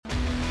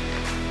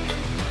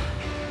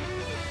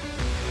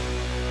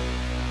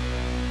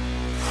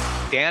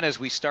Dan, as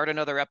we start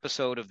another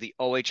episode of the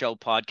OHL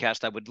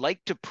podcast, I would like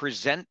to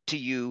present to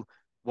you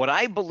what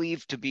I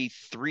believe to be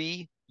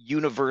three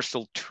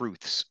universal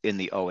truths in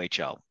the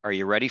OHL. Are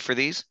you ready for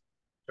these?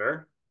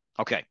 Sure.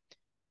 Okay.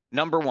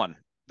 Number one,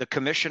 the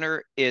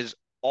commissioner is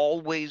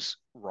always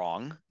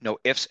wrong. No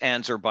ifs,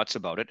 ands, or buts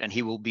about it. And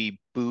he will be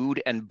booed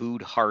and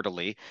booed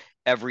heartily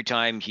every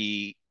time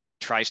he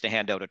tries to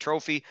hand out a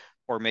trophy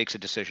or makes a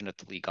decision at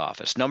the league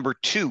office. Number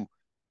two,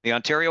 the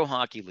Ontario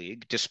Hockey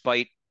League,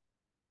 despite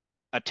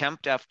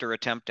attempt after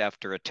attempt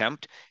after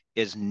attempt,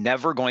 is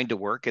never going to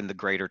work in the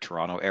Greater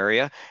Toronto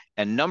area.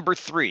 And number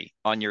three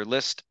on your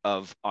list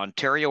of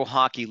Ontario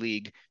Hockey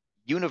League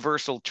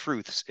universal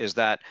truths is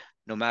that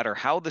no matter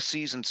how the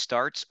season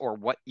starts or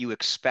what you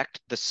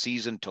expect the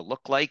season to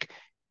look like,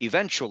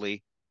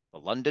 eventually the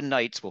London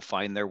Knights will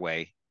find their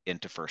way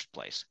into first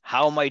place.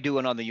 How am I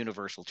doing on the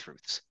universal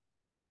truths?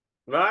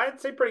 Well, I'd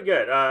say pretty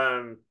good.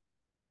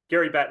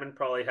 Gary Bettman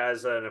probably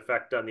has an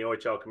effect on the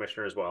OHL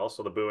commissioner as well,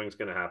 so the booing's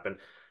going to happen.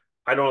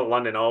 I know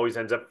London always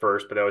ends up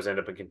first, but they always end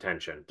up in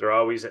contention. They're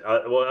always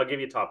well. I'll give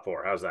you top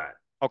four. How's that?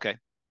 Okay.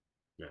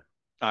 Yeah.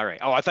 All right.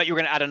 Oh, I thought you were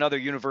going to add another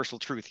universal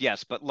truth.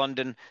 Yes, but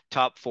London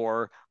top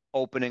four,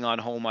 opening on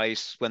home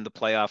ice when the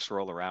playoffs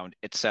roll around,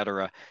 et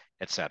cetera,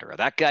 et cetera.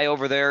 That guy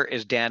over there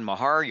is Dan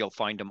Mahar. You'll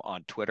find him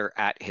on Twitter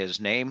at his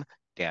name,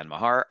 Dan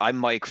Mahar. I'm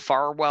Mike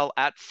Farwell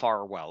at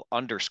Farwell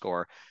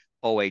underscore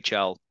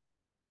OHL.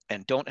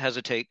 And don't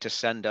hesitate to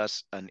send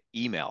us an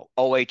email,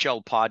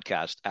 OHL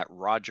podcast at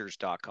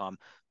Rogers.com.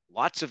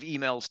 Lots of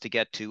emails to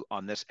get to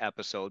on this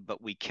episode, but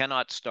we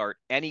cannot start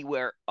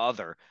anywhere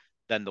other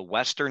than the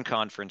Western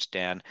Conference,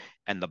 Dan,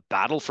 and the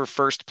battle for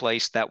first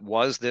place that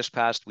was this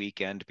past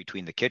weekend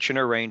between the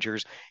Kitchener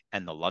Rangers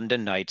and the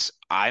London Knights.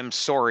 I'm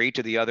sorry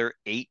to the other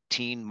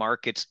 18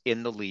 markets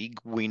in the league.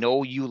 We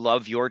know you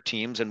love your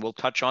teams, and we'll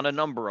touch on a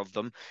number of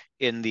them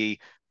in the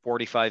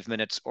 45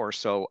 minutes or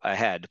so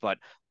ahead. But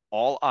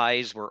all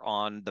eyes were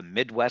on the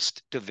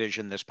Midwest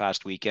division this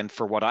past weekend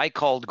for what I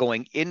called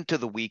going into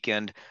the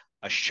weekend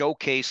a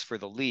showcase for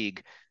the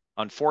league.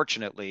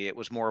 Unfortunately, it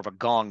was more of a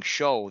gong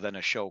show than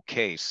a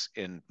showcase,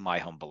 in my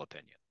humble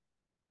opinion.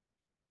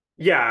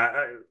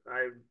 Yeah,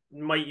 I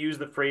might use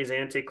the phrase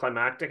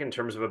anticlimactic in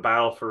terms of a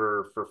battle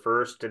for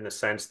first, in the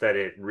sense that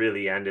it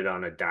really ended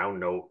on a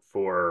down note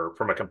for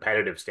from a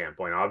competitive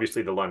standpoint.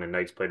 Obviously, the London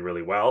Knights played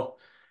really well,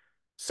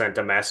 sent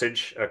a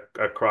message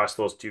across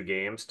those two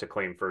games to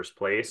claim first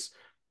place.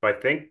 But I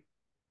think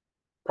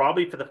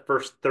probably for the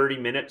first 30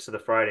 minutes of the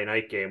Friday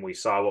night game, we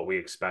saw what we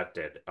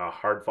expected. A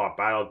hard fought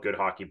battle, good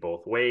hockey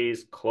both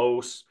ways,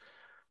 close.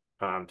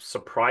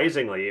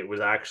 Surprisingly, it was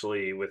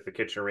actually with the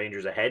Kitchener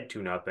Rangers ahead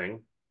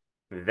 2-0,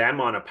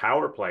 them on a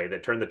power play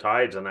that turned the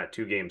tides on that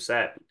two-game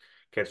set.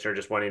 Kitchener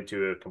just went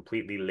into a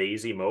completely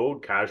lazy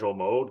mode, casual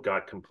mode,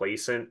 got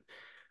complacent,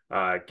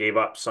 gave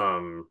up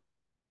some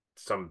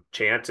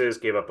chances,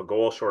 gave up a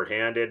goal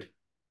shorthanded,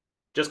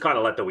 just kind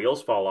of let the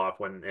wheels fall off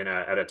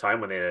at a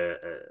time when they had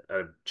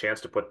a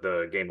chance to put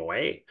the game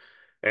away.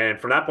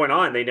 And from that point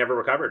on, they never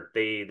recovered.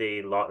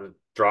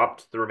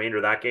 Dropped the remainder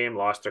of that game,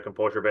 lost their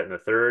composure a bit in the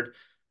third.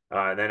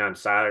 And then on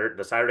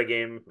the Saturday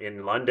game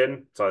in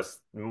London, so it's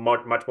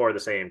much more of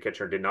the same.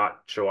 Kitchener did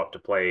not show up to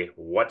play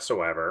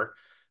whatsoever.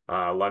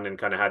 London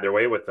kind of had their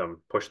way with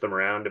them, pushed them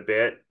around a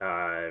bit,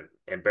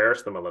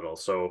 embarrassed them a little.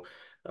 So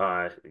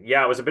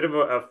yeah, it was a bit of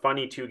a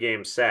funny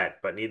two-game set,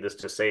 but needless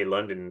to say,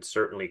 London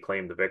certainly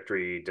claimed the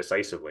victory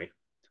decisively.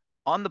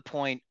 On the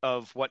point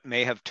of what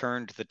may have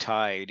turned the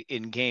tide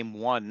in game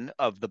one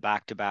of the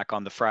back to back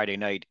on the Friday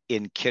night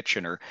in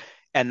Kitchener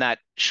and that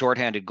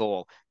shorthanded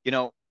goal,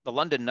 the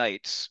London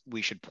Knights,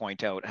 we should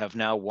point out, have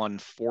now won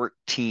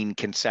 14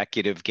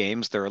 consecutive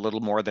games. They're a little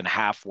more than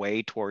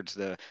halfway towards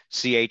the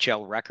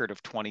CHL record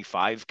of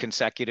 25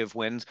 consecutive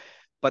wins.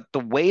 But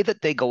the way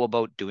that they go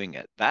about doing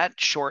it, that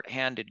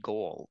shorthanded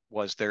goal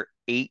was their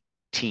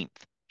 18th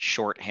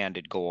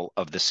shorthanded goal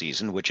of the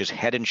season, which is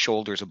head and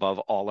shoulders above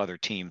all other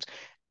teams.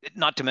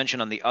 Not to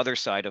mention on the other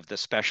side of the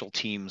special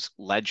teams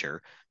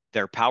ledger,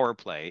 their power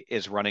play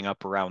is running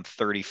up around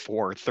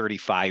 34,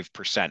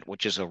 35%,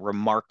 which is a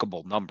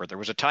remarkable number. There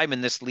was a time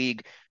in this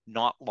league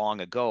not long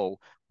ago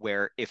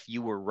where if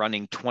you were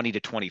running 20 to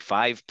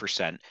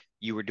 25%,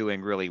 you were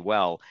doing really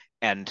well.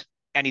 And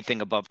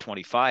anything above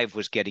 25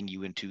 was getting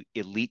you into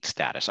elite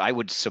status. I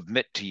would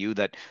submit to you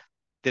that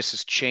this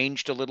has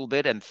changed a little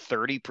bit, and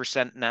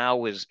 30%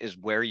 now is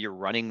where you're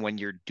running when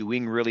you're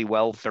doing really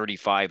well.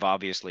 35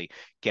 obviously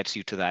gets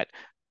you to that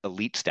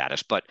elite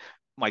status. But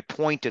my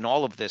point in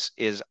all of this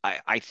is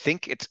I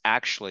think it's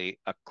actually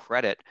a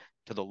credit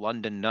to the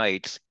London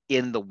Knights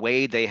in the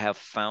way they have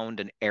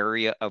found an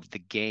area of the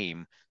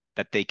game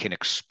that they can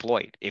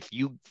exploit. If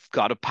you've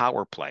got a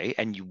power play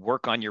and you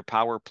work on your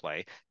power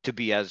play to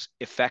be as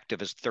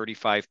effective as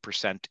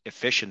 35%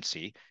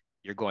 efficiency,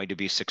 you're going to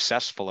be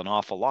successful an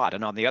awful lot.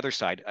 And on the other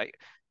side,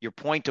 your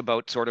point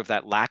about sort of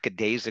that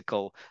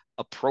lackadaisical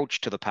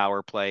approach to the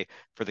power play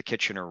for the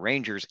Kitchener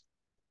Rangers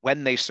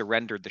when they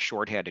surrendered the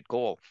shorthanded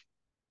goal,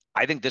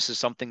 I think this is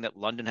something that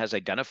London has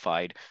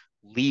identified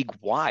league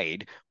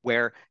wide,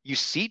 where you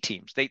see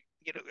teams they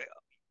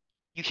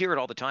you hear it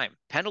all the time.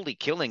 Penalty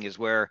killing is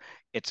where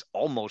it's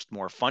almost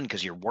more fun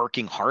because you're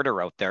working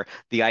harder out there.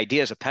 The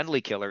idea as a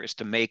penalty killer is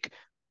to make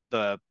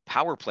the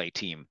power play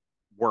team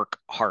work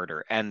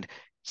harder. And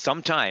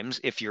sometimes,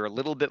 if you're a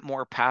little bit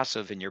more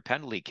passive in your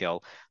penalty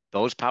kill,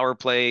 those power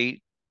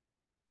play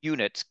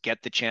units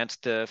get the chance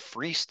to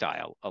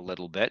freestyle a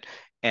little bit.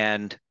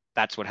 And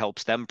that's what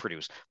helps them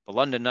produce. The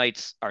London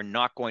Knights are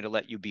not going to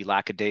let you be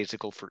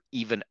lackadaisical for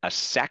even a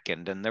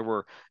second. And there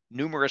were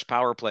numerous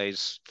power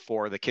plays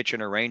for the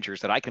Kitchener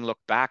Rangers that I can look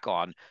back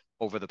on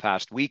over the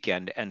past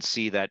weekend and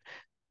see that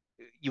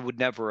you would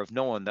never have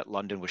known that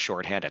London was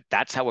shorthanded.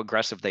 That's how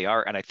aggressive they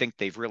are. And I think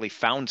they've really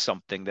found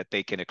something that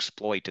they can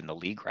exploit in the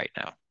league right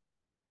now.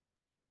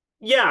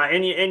 Yeah,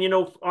 and you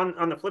know,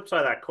 on the flip side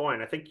of that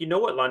coin, I think you know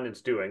what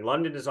London's doing.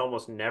 London is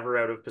almost never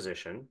out of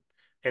position,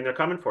 and they're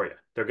coming for you.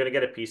 They're going to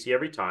get a PC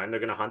every time. They're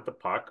going to hunt the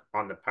puck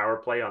on the power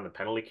play, on the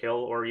penalty kill,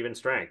 or even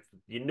strength.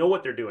 You know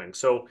what they're doing.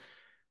 So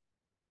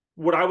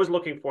what I was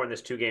looking for in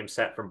this two-game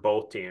set from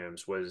both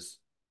teams was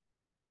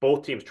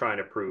both teams trying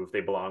to prove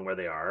they belong where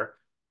they are.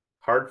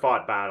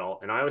 Hard-fought battle,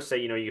 and I always say,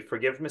 you know, you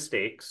forgive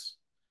mistakes,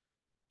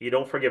 you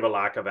don't forgive a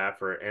lack of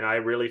effort. And I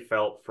really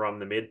felt from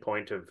the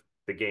midpoint of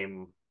the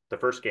game, the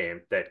first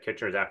game, that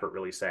Kitchener's effort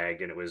really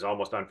sagged, and it was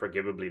almost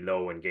unforgivably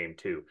low in game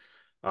two.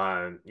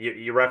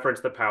 You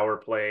referenced the power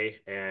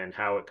play and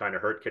how it kind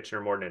of hurt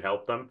Kitchener more than it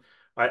helped them.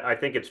 I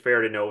think it's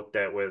fair to note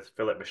that with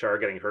Philip Bouchard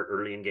getting hurt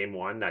early in game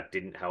one, that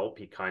didn't help.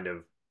 He kind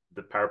of,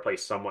 the power play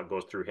somewhat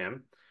goes through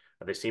him.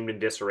 They seemed in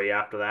disarray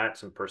after that,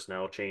 some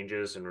personnel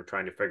changes, and we're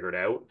trying to figure it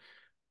out.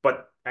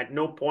 But at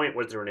no point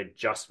was there an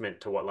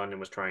adjustment to what London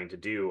was trying to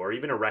do, or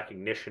even a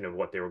recognition of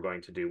what they were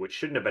going to do, which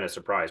shouldn't have been a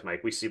surprise,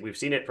 Mike. We've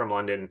seen it from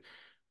London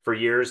for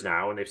years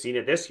now, and they've seen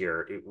it this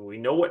year. We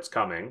know what's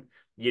coming.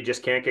 You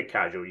just can't get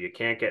casual. You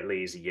can't get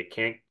lazy. You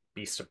can't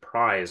be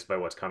surprised by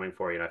what's coming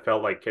for you. And I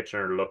felt like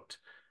Kitchener looked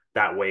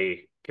that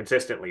way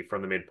consistently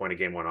from the midpoint of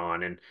game one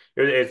on, and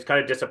it's kind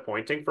of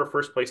disappointing for a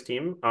first place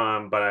team.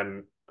 But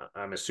I'm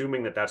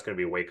assuming that that's going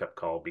to be a wake up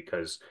call,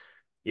 because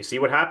you see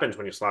what happens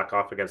when you slack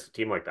off against a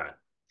team like that.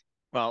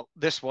 Well,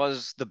 this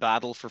was the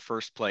battle for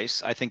first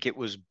place. I think it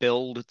was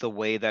billed the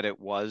way that it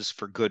was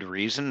for good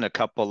reason. A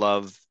couple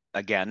of,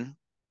 again,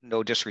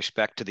 no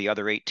disrespect to the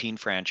other 18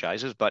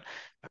 franchises, but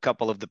a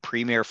couple of the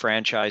premier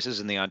franchises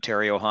in the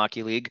Ontario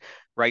Hockey League,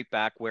 right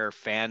back where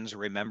fans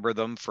remember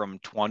them from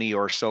 20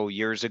 or so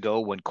years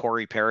ago when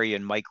Corey Perry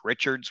and Mike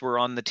Richards were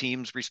on the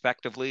teams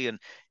respectively.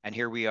 And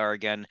here we are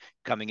again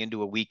coming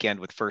into a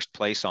weekend with first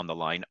place on the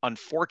line.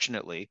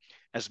 Unfortunately,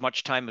 as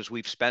much time as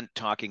we've spent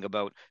talking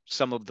about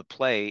some of the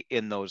play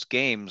in those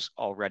games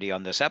already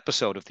on this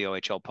episode of the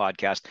OHL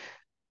podcast,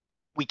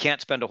 we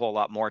can't spend a whole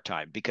lot more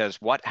time because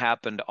what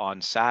happened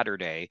on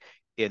Saturday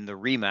in the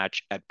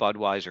rematch at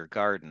Budweiser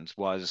Gardens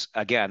was,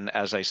 again,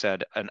 as I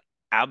said, an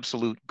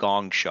absolute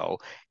gong show.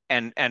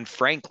 And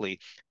frankly,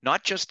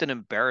 not just an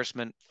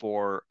embarrassment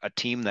for a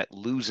team that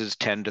loses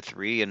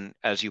 10-3 and,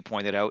 as you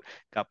pointed out,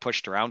 got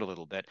pushed around a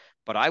little bit,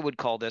 but I would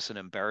call this an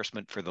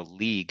embarrassment for the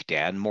league,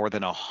 Dan. More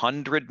than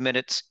 100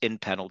 minutes in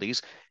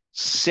penalties,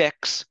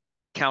 six,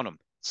 count them,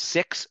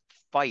 six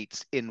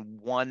fights in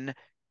one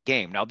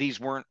game. Now, these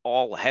weren't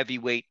all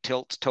heavyweight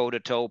tilts, toe to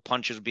toe,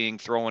 punches being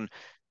thrown,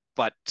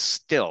 but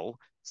still,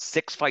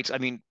 six fights. I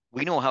mean,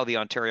 we know how the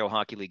Ontario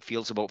Hockey League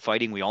feels about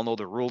fighting. We all know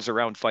the rules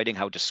around fighting,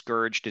 how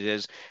discouraged it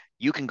is.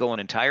 You can go an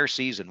entire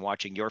season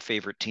watching your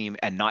favorite team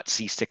and not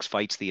see six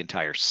fights the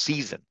entire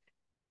season.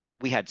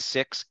 We had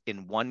six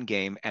in one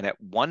game. And at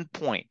one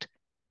point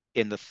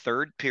in the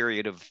third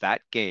period of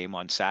that game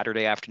on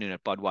Saturday afternoon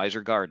at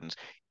Budweiser Gardens,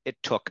 it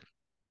took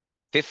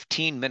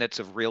 15 minutes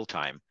of real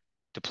time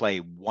to play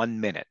 1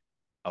 minute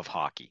of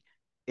hockey.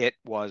 It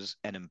was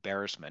an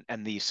embarrassment.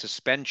 And the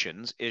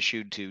suspensions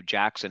issued to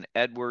Jackson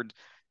Edwards,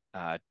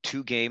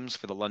 2 games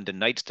for the London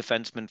Knights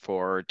defenseman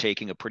for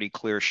taking a pretty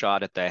clear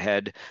shot at the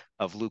head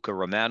of Luca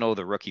Romano,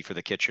 the rookie for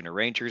the Kitchener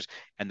Rangers,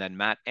 and then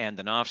Matt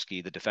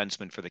Andonovski, the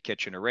defenseman for the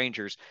Kitchener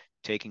Rangers,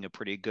 taking a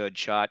pretty good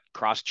shot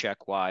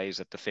cross-check wise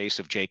at the face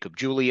of Jacob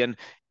Julian.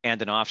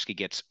 Andonovski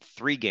gets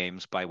 3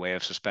 games by way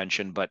of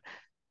suspension, but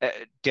uh,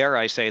 dare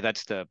I say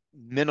that's the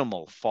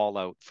minimal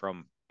fallout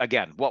from,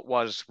 again, what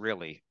was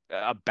really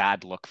a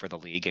bad look for the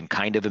league and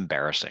kind of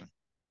embarrassing.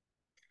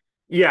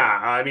 Yeah,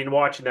 I mean,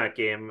 watching that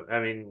game,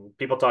 I mean,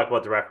 people talk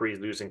about the referees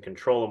losing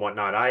control and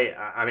whatnot.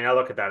 I mean, I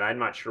look at that. I'm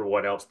not sure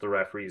what else the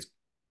referees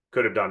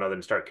could have done other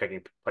than start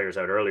kicking players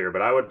out earlier.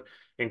 But I would,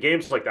 in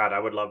games like that, I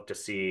would love to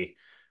see,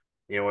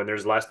 you know, when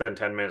there's less than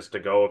 10 minutes to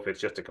go, if it's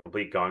just a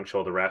complete gong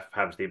show, the ref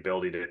has the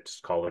ability to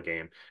just call a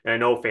game. And I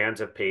know fans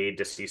have paid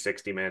to see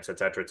 60 minutes, et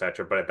cetera, et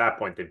cetera. But at that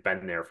point, they've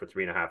been there for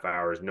 3.5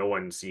 hours. No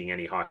one's seeing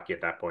any hockey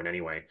at that point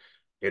anyway.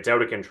 It's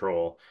out of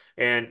control.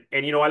 And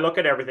you know, I look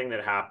at everything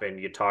that happened.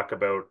 You talk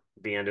about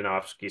the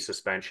Andonovski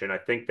suspension. I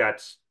think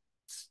that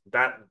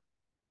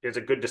is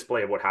a good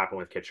display of what happened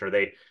with Kitchener.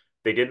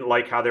 They didn't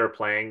like how they were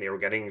playing. They were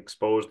getting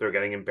exposed. They were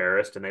getting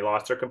embarrassed, and they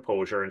lost their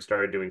composure and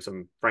started doing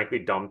some frankly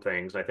dumb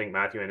things. I think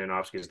Matthew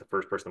Andonovski is the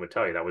first person that would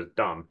tell you that was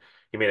dumb.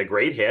 He made a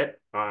great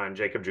hit on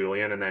Jacob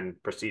Julian and then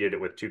proceeded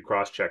it with two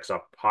cross checks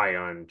up high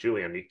on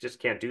Julian. You just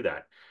can't do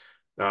that.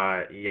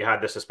 You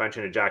had the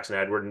suspension of Jackson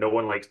Edward. No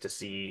one likes to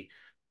see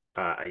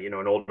an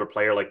older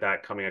player like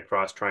that coming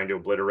across trying to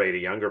obliterate a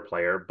younger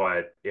player.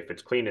 But if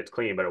it's clean, it's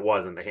clean. But it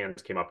wasn't. The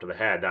hands came up to the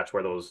head. That's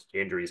where those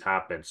injuries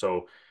happen.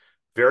 So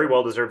very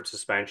well deserved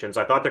suspensions.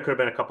 I thought there could have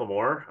been a couple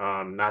more.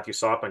 Matthew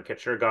Sop on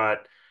Kitchener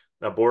got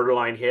a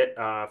borderline hit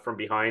from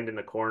behind in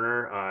the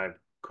corner.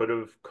 Could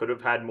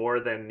have had more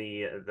than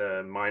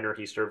the minor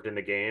he served in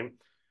the game.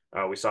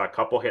 We saw a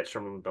couple hits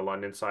from the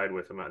London side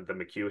with the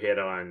McHugh hit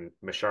on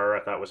Machar. I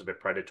thought was a bit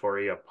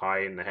predatory up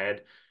high in the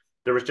head.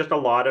 There was just a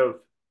lot of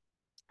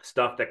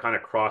stuff that kind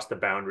of crossed the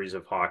boundaries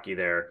of hockey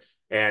there.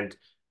 And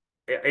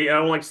I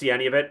don't like to see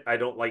any of it. I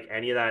don't like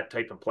any of that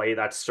type of play.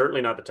 That's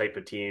certainly not the type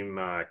of team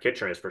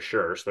Kitchener is for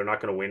sure. So they're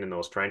not going to win in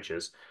those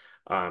trenches.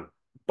 Um,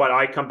 but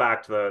I come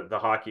back to the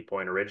hockey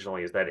point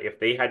originally is that if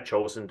they had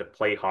chosen to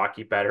play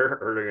hockey better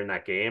earlier in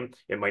that game,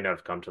 it might not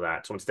have come to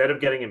that. So instead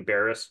of getting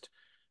embarrassed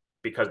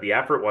because the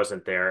effort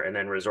wasn't there and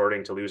then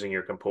resorting to losing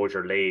your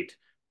composure late,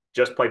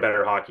 just play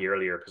better hockey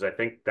earlier because I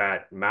think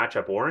that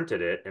matchup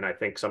warranted it. And I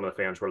think some of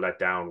the fans were let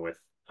down with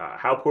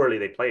how poorly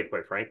they played,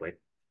 quite frankly.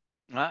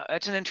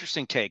 That's an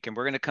interesting take, and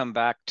we're going to come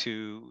back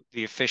to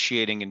the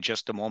officiating in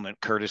just a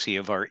moment, courtesy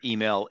of our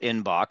email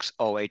inbox,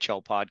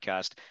 OHL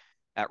podcast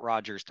at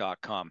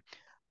Rogers.com.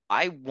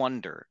 I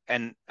wonder,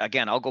 and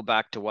again, I'll go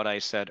back to what I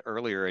said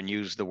earlier and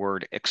use the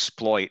word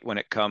exploit when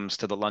it comes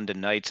to the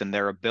London Knights and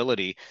their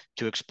ability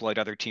to exploit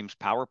other teams'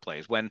 power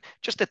plays. When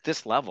just at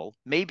this level,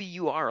 maybe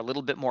you are a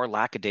little bit more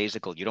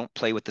lackadaisical. You don't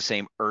play with the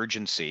same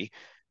urgency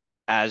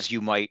as you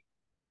might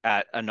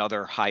at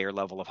another higher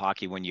level of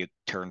hockey when you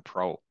turn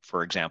pro,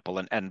 for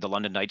example. And the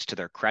London Knights, to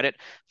their credit,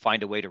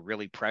 find a way to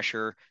really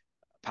pressure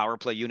power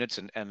play units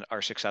and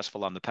are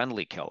successful on the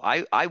penalty kill.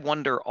 I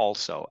wonder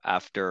also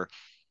after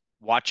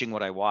watching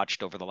what I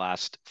watched over the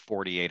last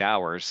 48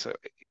 hours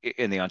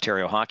in the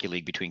Ontario Hockey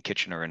League between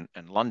Kitchener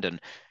and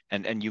London,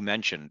 and you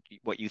mentioned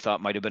what you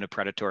thought might have been a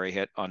predatory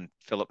hit on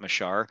Philip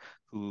Machar,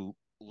 who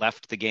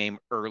left the game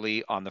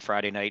early on the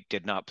Friday night,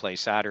 did not play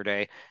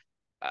Saturday.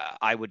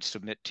 I would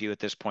submit to you at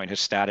this point his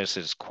status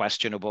is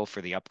questionable for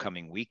the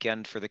upcoming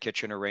weekend for the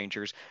Kitchener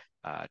Rangers.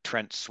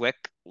 Trent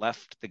Swick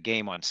left the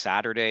game on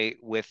Saturday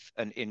with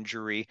an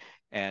injury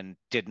and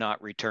did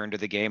not return to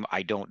the game.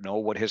 I don't know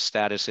what his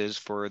status is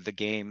for the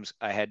games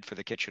ahead for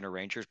the Kitchener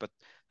Rangers, but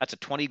that's a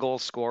 20-goal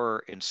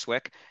scorer in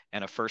Swick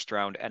and a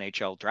first-round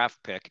NHL draft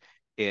pick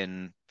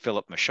in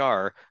Philip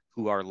Machar,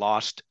 who are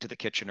lost to the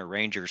Kitchener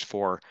Rangers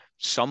for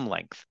some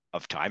length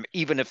of time,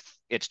 even if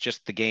it's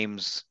just the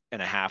games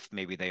and a half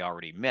maybe they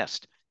already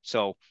missed.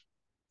 So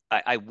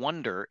I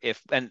wonder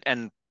if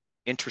and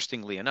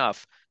interestingly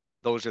enough,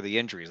 those are the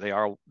injuries.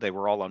 They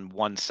were all on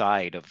one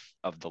side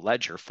of the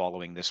ledger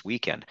following this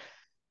weekend.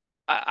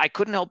 I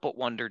couldn't help but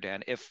wonder,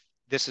 Dan, if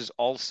this is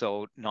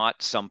also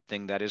not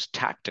something that is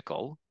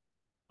tactical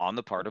on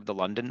the part of the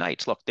London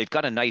Knights. Look, they've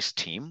got a nice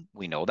team.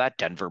 We know that.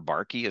 Denver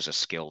Barkey is a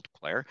skilled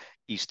player.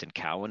 Easton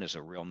Cowan is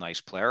a real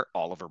nice player.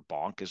 Oliver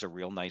Bonk is a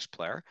real nice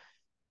player.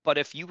 But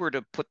if you were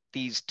to put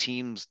these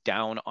teams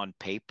down on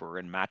paper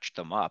and match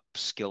them up,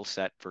 skill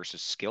set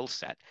versus skill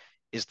set,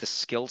 is the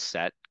skill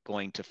set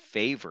going to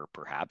favor,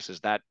 perhaps, is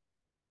that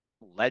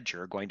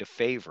ledger going to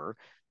favor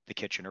the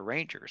Kitchener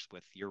Rangers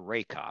with your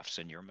Rakoffs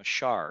and your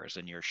Machars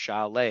and your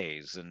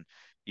Chalets and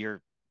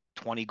your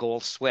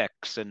 20-goal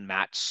Swicks and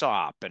Matt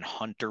Sop and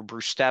Hunter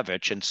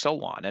Brustevich and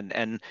so on.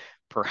 And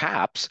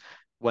perhaps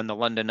when the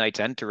London Knights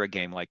enter a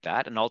game like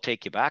that, and I'll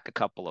take you back a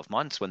couple of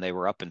months when they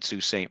were up in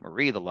Sault Ste.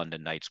 Marie, the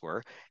London Knights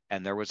were,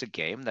 and there was a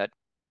game that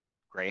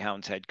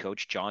Greyhounds head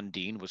coach John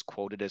Dean was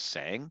quoted as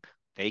saying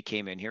they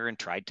came in here and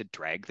tried to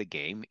drag the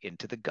game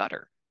into the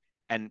gutter.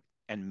 And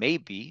and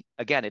maybe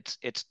again it's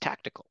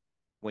tactical.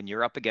 When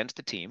you're up against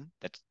a team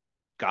that's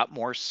got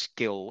more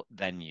skill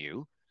than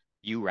you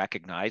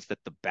recognize that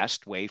the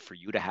best way for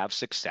you to have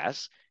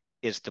success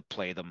is to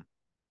play them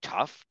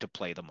tough, to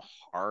play them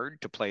hard,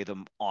 to play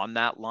them on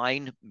that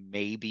line,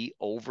 maybe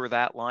over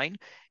that line,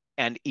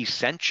 and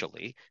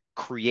essentially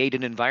create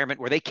an environment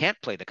where they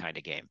can't play the kind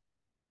of game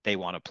they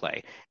want to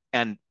play.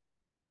 And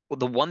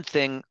the one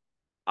thing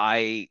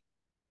I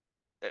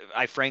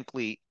I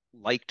frankly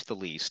liked the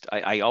least,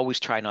 I always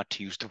try not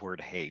to use the word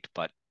hate,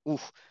 but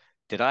oof,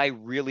 did I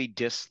really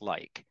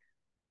dislike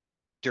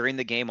during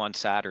the game on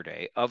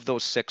Saturday of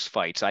those six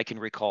fights? I can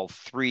recall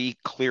three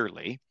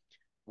clearly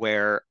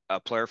where a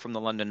player from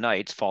the London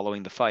Knights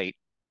following the fight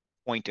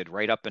pointed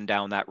right up and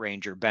down that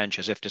Ranger bench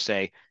as if to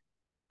say,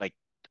 like,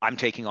 I'm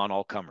taking on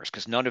all comers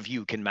because none of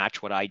you can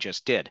match what I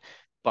just did.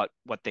 But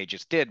what they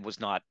just did was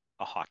not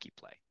a hockey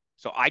play.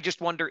 So I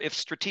just wonder if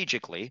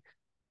strategically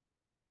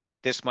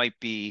this might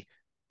be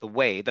the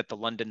way that the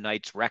London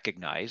Knights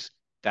recognize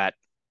that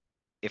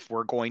if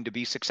we're going to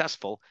be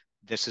successful,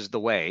 this is the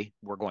way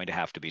we're going to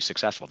have to be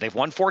successful. They've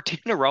won 14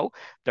 in a row.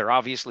 They're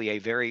obviously a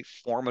very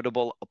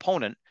formidable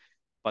opponent,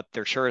 but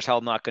they're sure as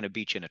hell not going to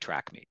beat you in a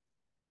track meet.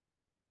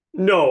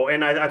 No,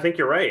 and I think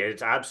you're right.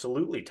 It's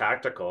absolutely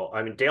tactical.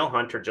 I mean, Dale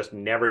Hunter just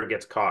never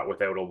gets caught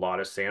without a lot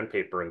of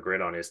sandpaper and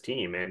grit on his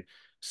team. And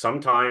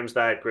sometimes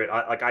that grit,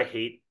 I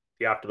hate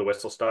the after the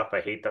whistle stuff.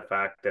 I hate the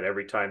fact that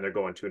every time they're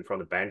going to and from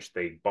the bench,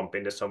 they bump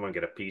into someone,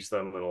 get a piece of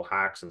them, little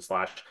hacks and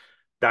slash.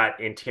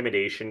 That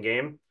intimidation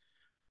game,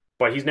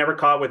 but he's never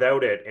caught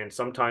without it. And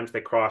sometimes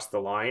they cross the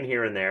line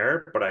here and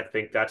there. But I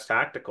think that's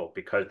tactical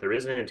because there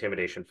is an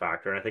intimidation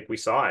factor. And I think we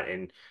saw it.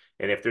 And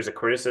if there's a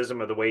criticism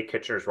of the way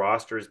Kitchener's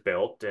roster is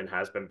built and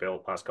has been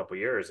built last couple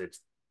of years, it's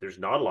there's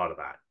not a lot of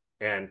that.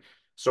 And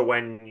so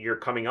when you're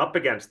coming up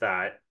against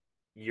that,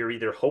 you're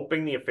either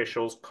hoping the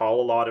officials call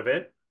a lot of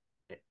it,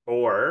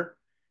 or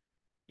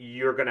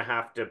you're going to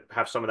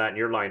have some of that in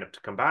your lineup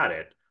to combat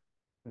it.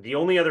 The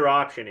only other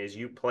option is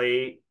you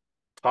play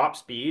top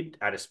speed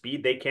at a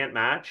speed they can't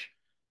match.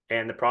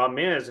 And the problem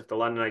is, if the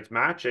London Knights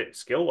match it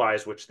skill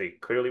wise, which they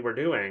clearly were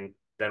doing,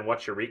 then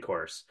what's your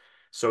recourse?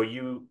 So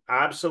you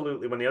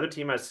absolutely, when the other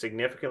team has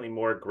significantly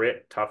more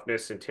grit,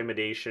 toughness,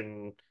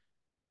 intimidation,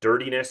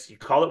 dirtiness, you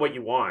call it what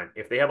you want.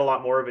 If they have a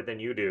lot more of it than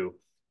you do,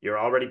 you're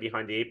already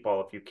behind the eight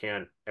ball if you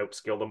can't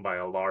outskill them by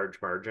a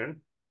large margin.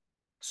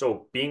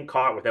 So being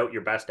caught without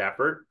your best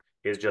effort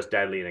is just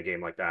deadly in a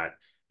game like that.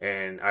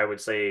 And I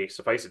would say,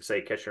 suffice it to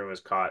say, Kitchener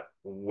was caught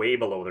way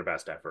below their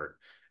best effort.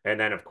 And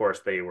then, of course,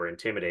 they were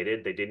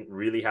intimidated. They didn't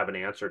really have an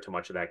answer to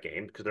much of that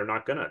game because they're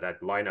not gonna.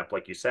 That lineup,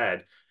 like you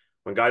said,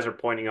 when guys are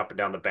pointing up and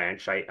down the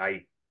bench,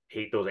 I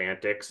hate those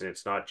antics, and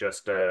it's not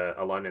just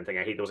a London thing.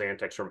 I hate those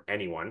antics from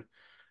anyone.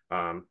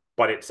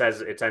 But it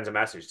sends a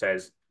message. It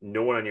says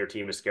no one on your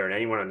team is scaring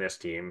anyone on this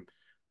team.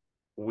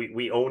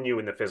 We own you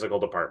in the physical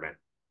department,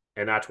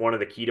 and that's one of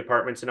the key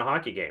departments in a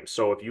hockey game.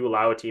 So if you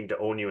allow a team to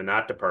own you in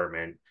that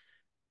department,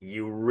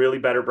 you really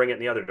better bring it in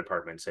the other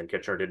departments. And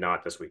Kitchener did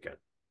not this weekend.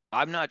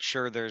 I'm not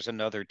sure there's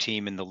another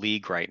team in the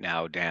league right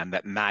now, Dan,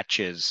 that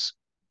matches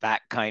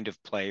that kind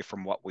of play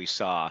from what we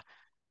saw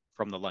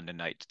from the London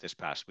Knights this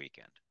past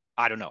weekend.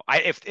 I don't know.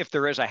 If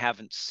there is, I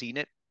haven't seen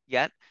it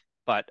yet,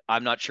 but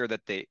I'm not sure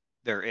that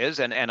there is.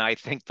 And I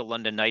think the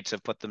London Knights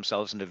have put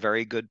themselves in a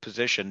very good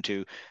position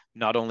to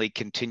not only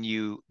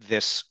continue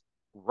this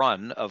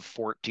run of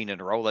 14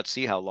 in a row, let's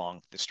see how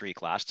long the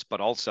streak lasts,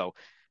 but also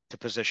to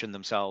position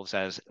themselves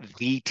as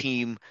the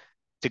team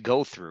to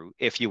go through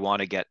if you want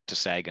to get to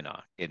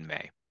Saginaw in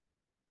May.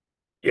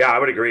 Yeah, I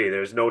would agree.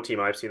 There's no team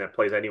I've seen that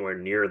plays anywhere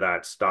near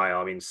that style.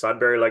 I mean,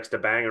 Sudbury likes to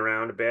bang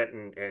around a bit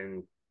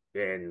and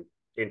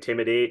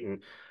intimidate,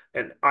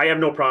 and I have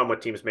no problem with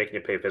teams making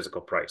you pay a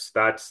physical price.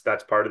 That's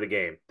part of the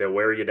game. They'll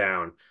wear you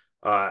down.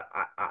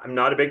 I'm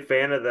not a big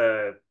fan of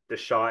the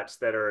shots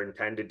that are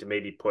intended to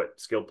maybe put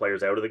skilled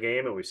players out of the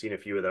game, and we've seen a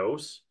few of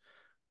those.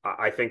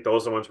 I think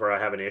those are the ones where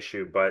I have an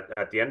issue. But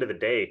at the end of the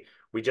day,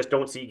 we just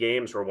don't see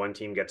games where one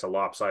team gets a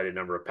lopsided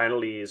number of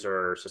penalties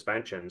or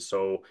suspensions.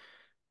 So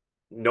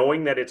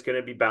knowing that it's going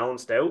to be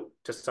balanced out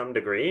to some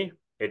degree,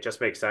 it just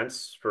makes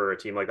sense for a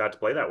team like that to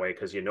play that way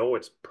because you know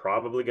it's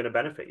probably going to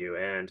benefit you.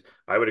 And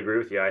I would agree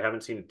with you. I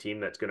haven't seen a team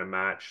that's going to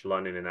match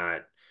London in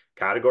that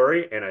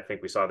category. And I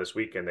think we saw this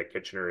weekend that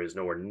Kitchener is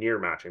nowhere near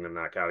matching them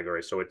in that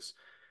category. So it's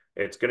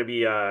going to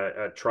be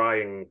a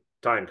trying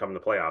time coming the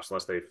playoffs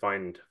unless they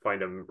find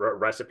a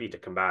recipe to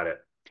combat it.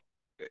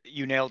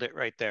 You nailed it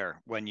right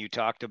there when you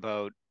talked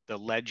about the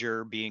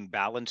ledger being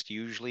balanced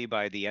usually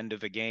by the end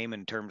of a game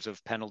in terms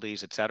of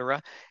penalties,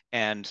 etc.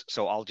 And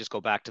so I'll just go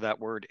back to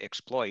that word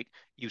exploit.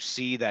 You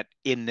see that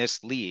in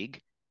this league,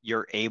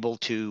 you're able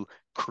to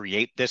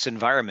create this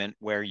environment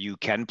where you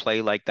can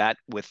play like that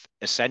with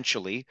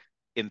essentially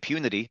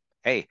impunity.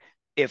 Hey,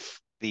 if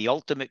the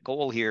ultimate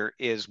goal here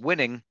is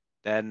winning,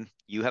 then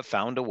you have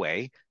found a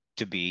way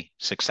to be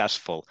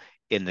successful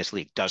in this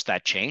league. Does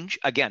that change?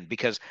 Again,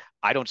 because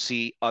I don't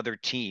see other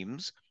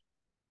teams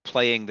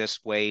playing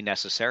this way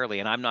necessarily.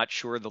 And I'm not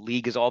sure the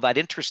league is all that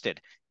interested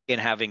in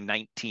having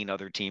 19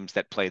 other teams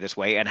that play this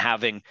way and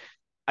having,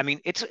 I mean,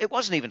 it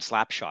wasn't even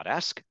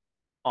slapshot-esque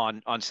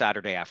on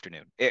Saturday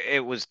afternoon.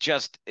 It was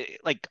just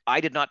like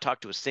I did not talk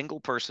to a single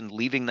person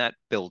leaving that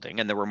building,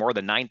 and there were more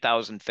than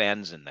 9,000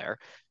 fans in there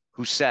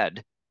who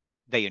said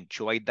they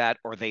enjoyed that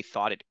or they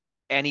thought it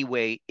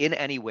in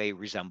any way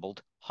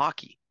resembled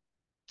hockey.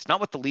 It's not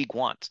what the league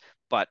wants,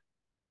 but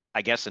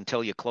I guess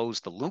until you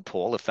close the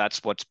loophole, if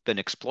that's what's been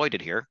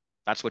exploited here,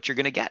 that's what you're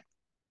going to get.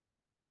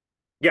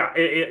 Yeah,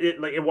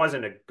 like it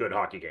wasn't a good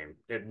hockey game,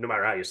 no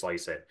matter how you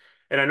slice it.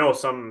 And I know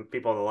some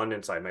people on the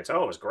London side might say,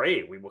 "Oh, it was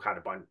great. We had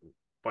a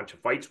bunch of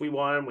fights we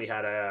won. We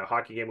had a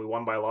hockey game we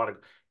won by a lot of."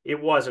 It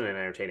wasn't an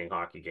entertaining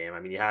hockey game. I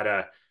mean, you had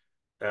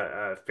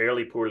a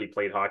fairly poorly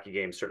played hockey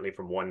game, certainly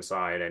from one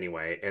side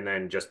anyway, and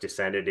then just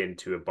descended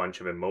into a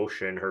bunch of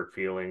emotion, hurt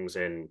feelings,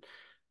 and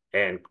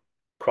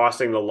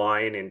crossing the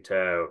line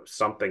into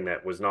something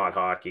that was not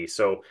hockey.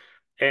 So,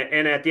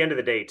 and at the end of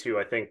the day, too,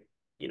 I think,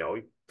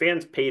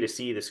 fans pay to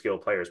see the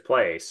skilled players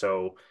play.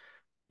 So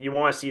you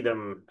want to see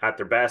them at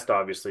their best,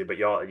 obviously, but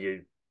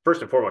you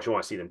first and foremost, you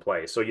want to see them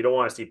play. So you don't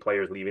want to see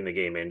players leaving the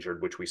game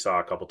injured, which we saw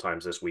a couple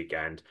times this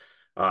weekend.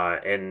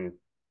 And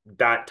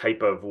that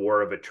type of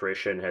war of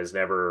attrition has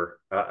never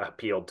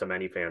appealed to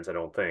many fans, I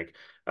don't think.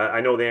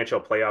 I know the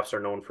NHL playoffs are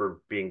known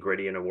for being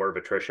gritty and a war of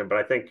attrition, but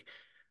I think,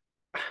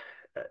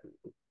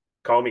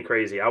 call me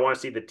crazy, I want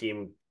to see the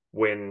team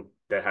win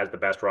that has the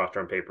best roster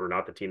on paper,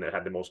 not the team that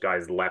had the most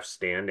guys left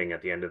standing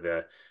at the end of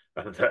the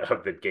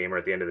game or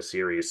at the end of the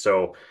series.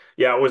 So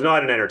yeah, it was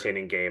not an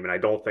entertaining game, and I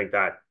don't think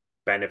that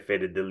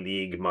benefited the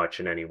league much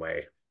in any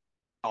way.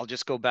 I'll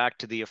just go back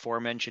to the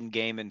aforementioned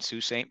game in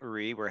Sault Ste.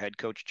 Marie, where head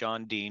coach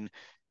John Dean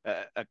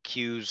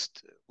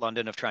accused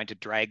London of trying to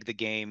drag the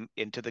game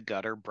into the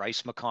gutter.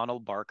 Bryce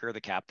McConnell Barker,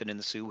 the captain in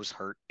the Sioux, was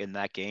hurt in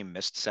that game,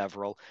 missed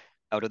several.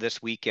 Out of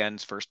this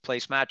weekend's first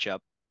place matchup,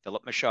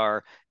 Philip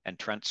Machar and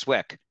Trent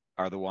Swick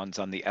are the ones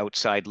on the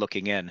outside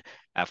looking in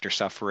after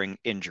suffering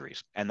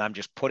injuries. And I'm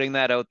just putting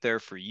that out there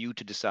for you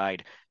to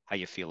decide how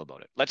you feel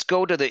about it. Let's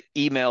go to the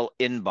email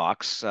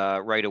inbox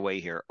right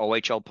away here.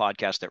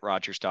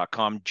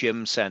 OHLpodcast@Rogers.com.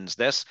 Jim sends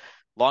this.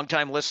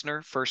 Longtime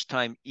listener, first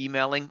time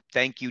emailing.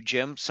 Thank you,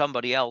 Jim.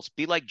 Somebody else,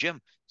 be like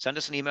Jim. Send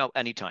us an email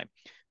anytime.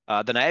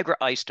 The Niagara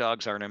Ice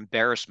Dogs are an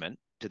embarrassment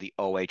to the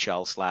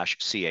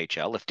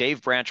OHL/CHL. If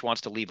Dave Branch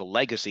wants to leave a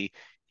legacy,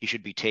 he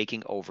should be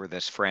taking over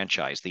this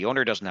franchise. The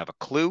owner doesn't have a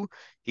clue.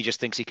 He just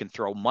thinks he can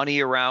throw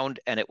money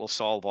around and it will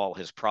solve all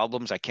his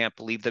problems. I can't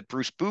believe that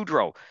Bruce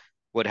Boudreau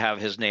would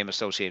have his name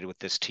associated with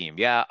this team.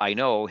 Yeah, I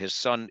know his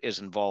son is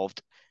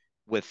involved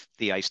with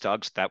the Ice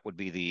Dogs. That would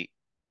be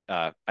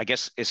I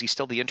guess, is he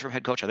still the interim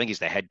head coach? I think he's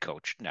the head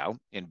coach now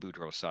in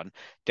Boudreau's son.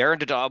 Darren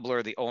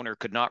DeDobler, the owner,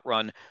 could not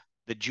run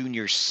the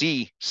Junior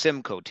C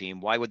Simcoe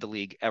team. Why would the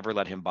league ever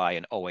let him buy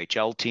an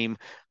OHL team?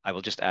 I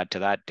will just add to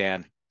that,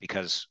 Dan,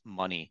 because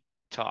money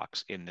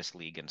talks in this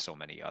league and so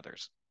many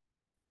others.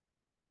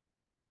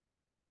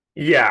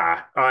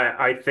 Yeah,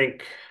 I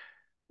think,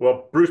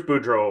 well, Bruce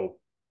Boudreau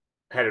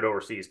headed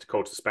overseas to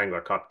coach the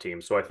Spengler Cup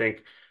team. So I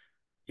think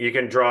you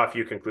can draw a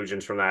few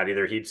conclusions from that.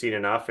 Either he'd seen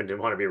enough and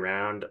didn't want to be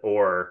around,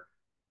 or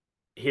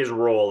his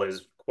role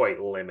is quite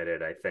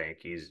limited. I think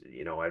he's,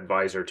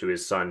 advisor to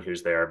his son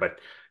who's there. But,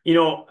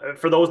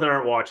 for those that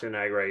aren't watching the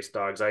Niagara Ice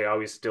Dogs, I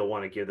always still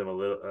want to give them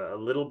a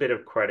little bit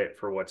of credit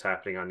for what's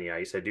happening on the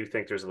ice. I do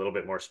think there's a little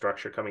bit more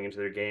structure coming into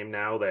their game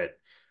now that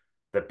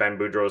Ben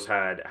Boudreau's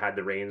had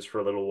the reins for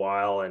a little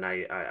while, and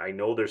I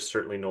know there's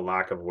certainly no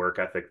lack of work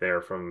ethic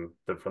there from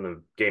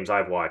the games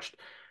I've watched.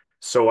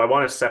 So I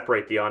want to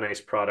separate the on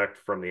ice product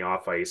from the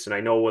off ice, and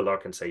I know we'll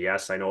look and say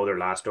yes, I know they're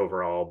last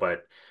overall,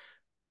 but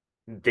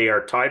they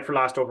are tied for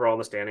last overall in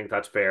the standings.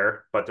 That's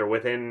fair, but they're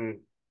within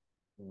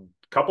a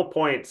couple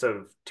points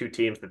of two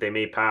teams that they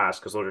may pass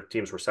because those are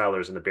teams were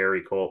sellers in the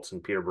Barrie Colts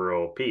and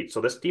Peterborough Pete. So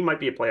this team might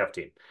be a playoff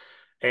team,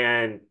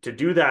 and to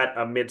do that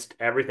amidst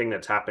everything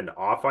that's happened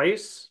off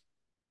ice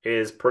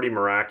is pretty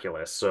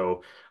miraculous.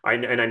 So I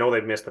know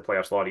they've missed the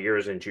playoffs a lot of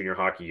years in junior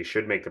hockey. You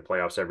should make the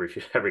playoffs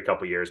every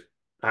couple of years.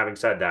 Having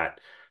said that,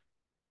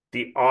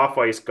 the off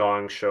ice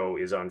gong show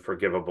is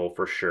unforgivable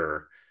for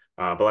sure.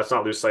 But let's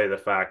not lose sight of the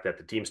fact that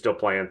the team's still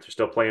playing. They're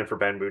still playing for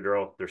Ben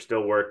Boudreau. They're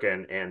still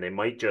working, and they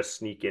might just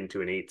sneak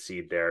into an 8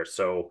 seed there.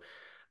 So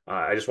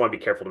I just want to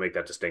be careful to make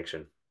that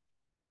distinction.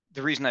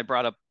 The reason I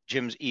brought up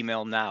Jim's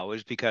email now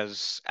is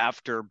because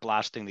after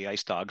blasting the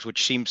Ice Dogs,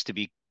 which seems to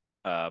be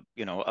a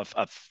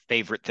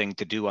favorite thing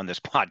to do on this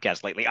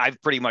podcast lately.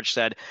 I've pretty much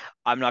said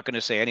I'm not going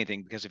to say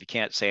anything because if you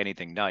can't say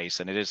anything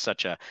nice, and it is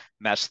such a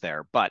mess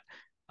there. But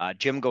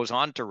Jim goes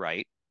on to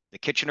write the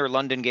Kitchener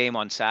London game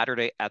on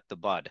Saturday at the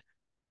Bud.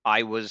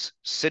 I was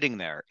sitting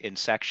there in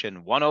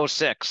section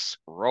 106,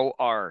 row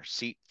R,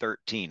 seat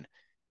 13.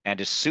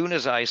 And as soon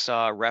as I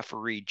saw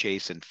referee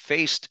Jason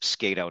Feist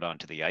skate out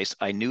onto the ice,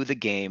 I knew the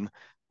game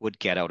would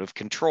get out of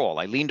control.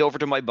 I leaned over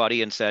to my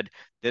buddy and said,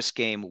 this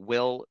game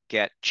will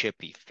get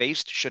chippy.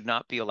 Feist should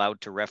not be allowed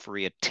to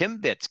referee a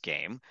Timbits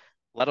game,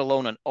 let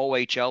alone an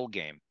OHL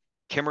game.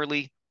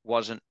 Kimmerly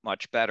wasn't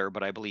much better,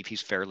 but I believe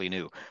he's fairly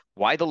new.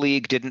 Why the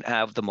league didn't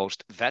have the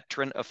most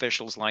veteran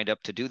officials lined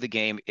up to do the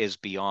game is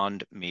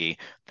beyond me.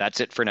 That's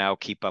it for now.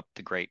 Keep up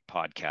the great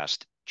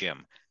podcast,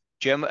 Jim.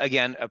 Jim,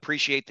 again,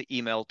 appreciate the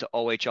email to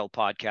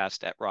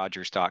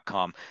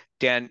ohlpodcast@rogers.com.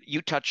 Dan,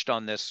 you touched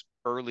on this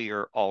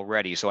earlier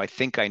already, so I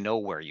think I know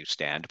where you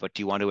stand, but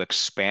do you want to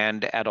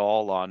expand at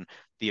all on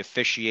the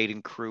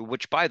officiating crew,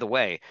 which, by the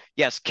way,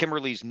 yes,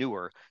 Kimberly's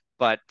newer,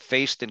 but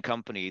Feist and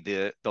company,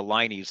 the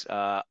Lineys,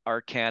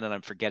 Arcan, and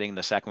I'm forgetting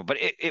the second one, but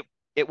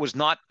it was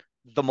not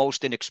the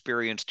most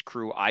inexperienced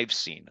crew I've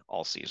seen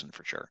all season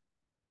for sure.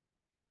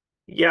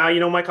 Yeah,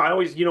 Mike, I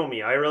always,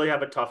 me, I really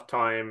have a tough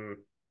time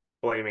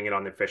blaming it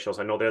on the officials.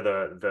 I know they're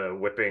the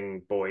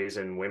whipping boys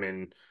and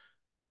women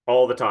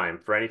all the time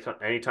for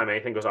anytime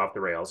anything goes off the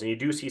rails, and you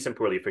do see some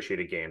poorly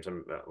officiated games,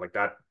 and like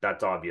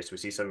that's obvious. We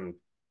see some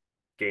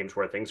games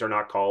where things are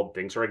not called,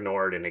 things are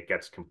ignored, and it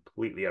gets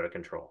completely out of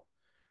control.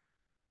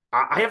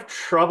 I have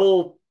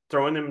trouble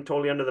throwing them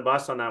totally under the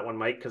bus on that one,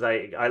 Mike, because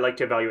I like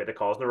to evaluate the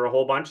calls, and there were a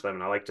whole bunch of them,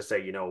 and I like to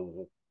say,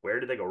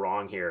 where did they go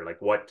wrong here? Like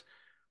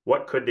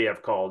what could they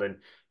have called? And,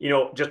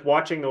 just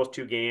watching those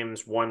two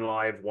games, one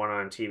live, one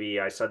on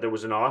TV, I said there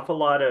was an awful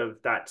lot of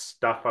that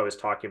stuff I was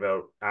talking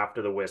about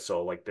after the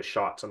whistle, like the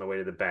shots on the way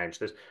to the bench.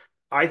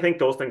 I think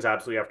those things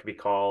absolutely have to be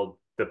called.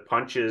 The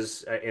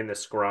punches in the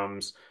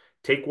scrums,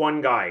 take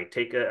one guy,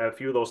 take a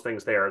few of those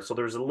things there. So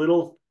there's a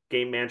little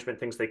game management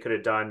things they could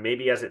have done.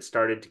 Maybe as it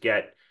started to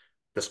get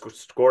the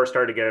score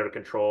started to get out of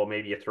control,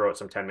 maybe you throw out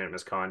some 10-minute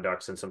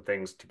misconducts and some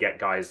things to get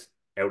guys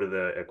out of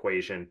the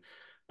equation.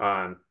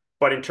 Um,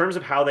 but in terms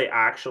of how they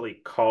actually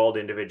called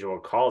individual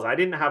calls, I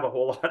didn't have a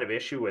whole lot of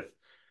issue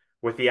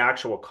with the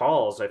actual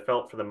calls. I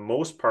felt for the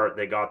most part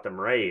they got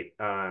them right.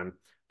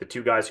 The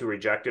two guys who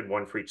rejected,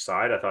 one for each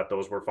side, I thought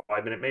those were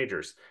 5-minute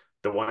majors.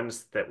 The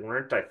ones that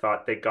weren't, I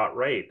thought they got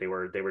right. They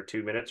were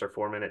 2 minutes or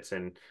 4 minutes,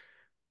 and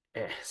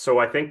so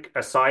I think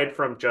aside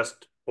from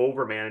just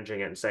over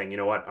managing it and saying, you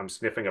know what, I'm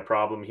sniffing a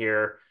problem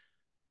here.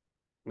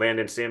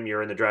 Landon Sim,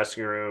 you're in the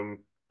dressing room.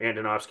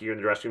 Andonovsky, you're in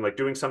the dressing room. Like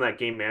doing some of that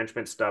game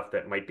management stuff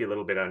that might be a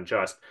little bit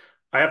unjust.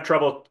 I have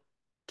trouble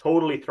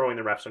totally throwing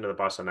the refs under the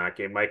bus on that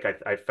game, Mike.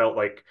 I felt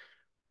like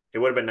it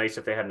would have been nice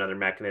if they had another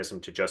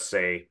mechanism to just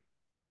say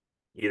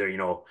either,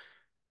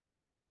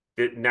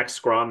 the next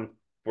scrum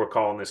we're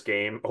calling this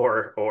game,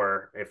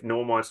 or if no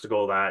one wants to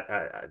go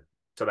that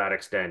to that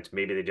extent,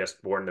 maybe they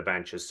just warn the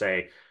benches,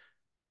 say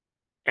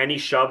any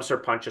shoves or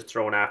punches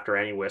thrown after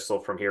any whistle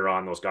from here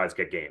on, those guys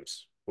get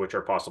games, which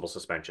are possible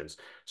suspensions.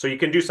 So you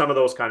can do some of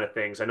those kind of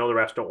things. I know the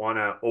refs don't want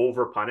to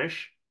over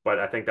punish, but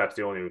I think that's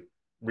the only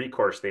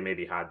recourse they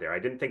maybe had there. I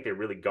didn't think they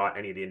really got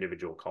any of the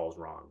individual calls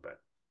wrong,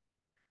 but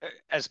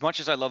As much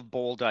as I love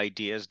bold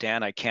ideas,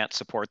 Dan, I can't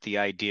support the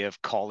idea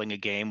of calling a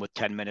game with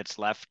 10 minutes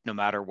left, no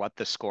matter what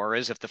the score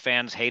is. If the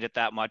fans hate it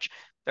that much,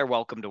 they're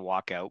welcome to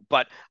walk out.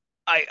 But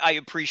I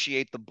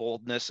appreciate the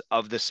boldness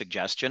of the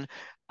suggestion.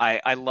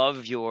 I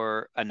love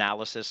your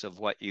analysis of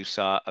what you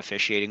saw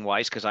officiating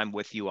wise, because I'm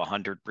with you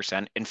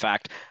 100%. In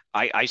fact,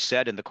 I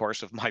said in the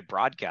course of my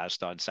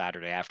broadcast on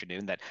Saturday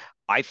afternoon that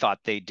I thought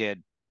they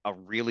did a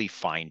really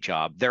fine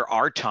job. There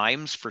are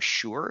times for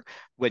sure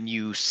when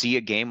you see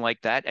a game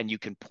like that and you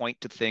can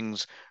point to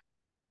things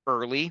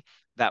early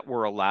that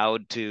were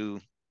allowed to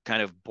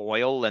kind of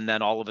boil, and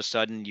then all of a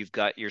sudden you've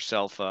got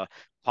yourself a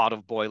pot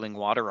of boiling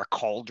water, a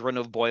cauldron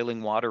of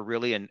boiling water,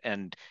 really,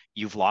 and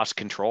you've lost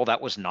control.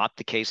 That was not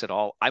the case at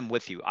all. I'm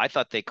with you. I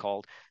thought they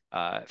called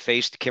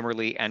faced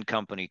Kimberly and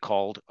company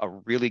called a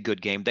really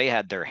good game. They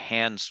had their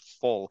hands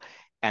full,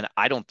 and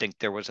I don't think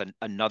there was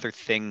another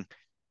thing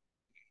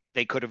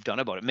they could have done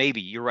about it. Maybe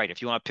you're right.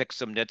 If you want to pick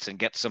some nits and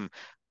get some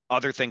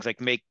other things,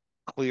 like make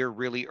clear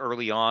really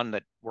early on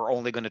that we're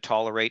only going to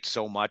tolerate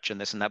so much and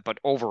this and that. But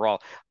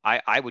overall,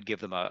 I would give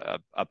them a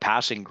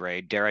passing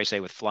grade, dare I say,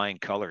 with flying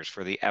colors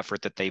for the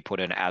effort that they put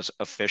in as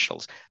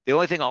officials. The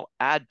only thing I'll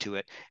add to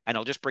it, and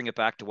I'll just bring it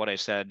back to what I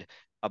said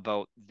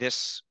about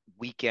this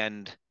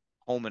weekend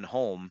home and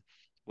home,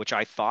 which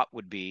I thought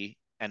would be,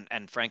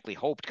 and frankly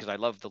hoped, because I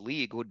love the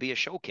league, would be a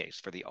showcase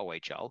for the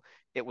OHL.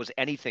 It was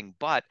anything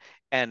but.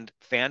 And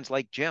fans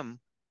like Jim,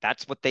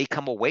 that's what they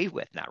come away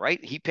with now,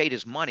 right? He paid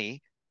his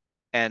money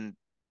and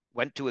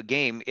went to a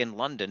game in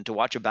London to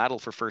watch a battle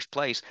for first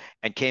place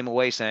and came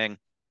away saying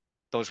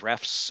those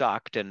refs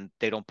sucked and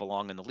they don't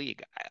belong in the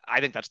league. I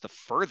think that's the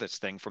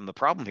furthest thing from the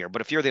problem here.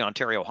 But if you're the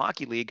Ontario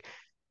Hockey League,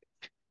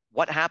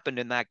 what happened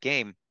in that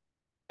game?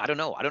 I don't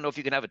know. I don't know if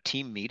you can have a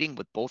team meeting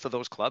with both of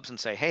those clubs and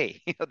say,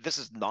 "Hey, this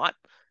is not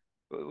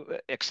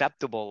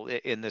acceptable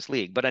in this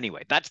league." But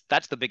anyway,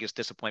 that's the biggest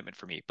disappointment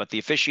for me. But the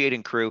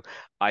officiating crew,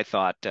 I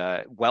thought,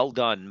 well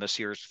done,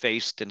 Messieurs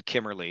Feist and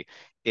Kimmerly,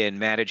 in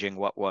managing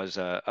what was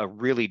a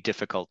really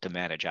difficult to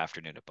manage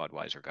afternoon at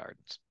Budweiser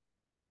Gardens.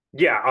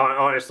 yeah,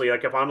 honestly,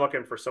 like if I'm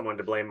looking for someone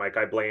to blame, like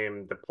I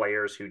blame the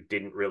players who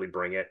didn't really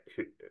bring it,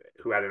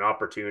 who had an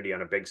opportunity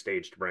on a big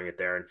stage to bring it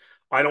there. And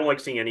I don't like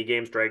seeing any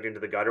games dragged into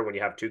the gutter when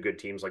you have two good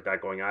teams like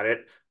that going at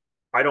it.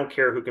 I don't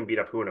care who can beat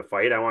up who in a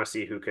fight. I want to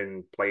see who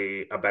can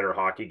play a better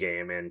hockey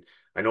game. And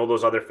I know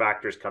those other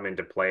factors come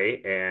into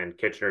play, and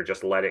Kitchener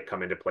just let it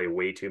come into play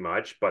way too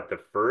much. But the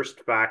first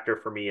factor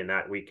for me in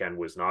that weekend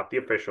was not the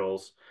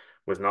officials,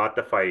 was not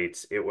the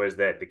fights. It was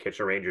that the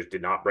Kitchener Rangers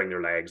did not bring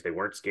their legs. They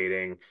weren't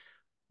skating.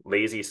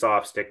 Lazy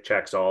soft stick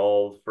checks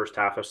all first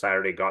half of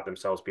Saturday, got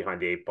themselves behind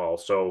the eight ball.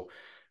 So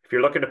if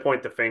you're looking to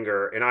point the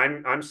finger, and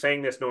I'm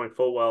saying this knowing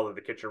full well that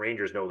the Kitchen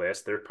Rangers know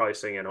this, they're probably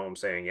sitting at home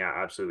saying, yeah,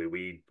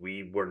 absolutely,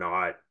 we were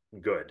not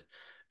good.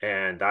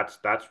 And that's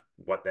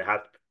what they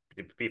have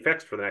to be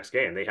fixed for the next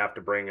game. They have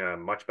to bring a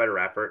much better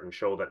effort and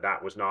show that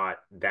that was not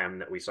them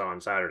that we saw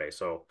on Saturday.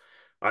 So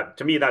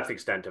to me, that's the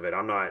extent of it.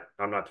 I'm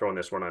not throwing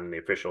this one on the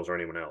officials or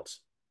anyone else.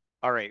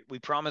 All right, we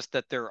promised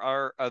that there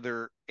are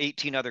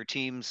 18 other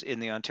teams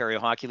in the Ontario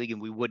Hockey League,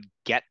 and we would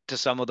get to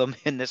some of them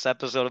in this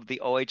episode of the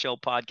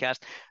OHL podcast.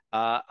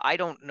 I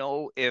don't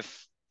know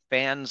if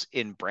fans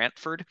in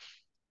Brantford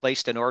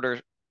placed an order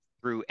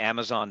through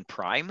Amazon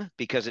Prime,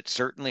 because it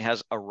certainly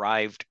has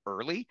arrived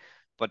early.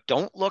 But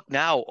don't look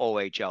now,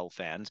 OHL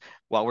fans.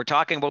 While we're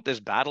talking about this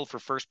battle for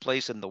first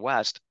place in the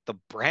West, the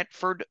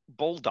Brantford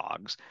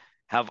Bulldogs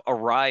have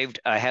arrived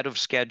ahead of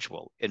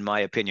schedule, in my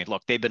opinion.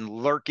 Look, they've been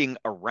lurking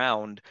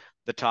around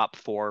the top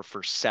four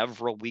for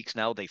several weeks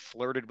now. They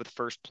flirted with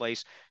first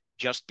place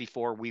just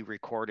before we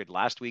recorded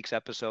last week's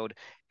episode.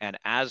 And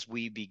as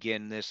we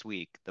begin this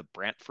week, the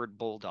Brantford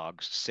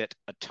Bulldogs sit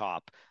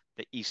atop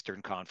the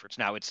Eastern Conference.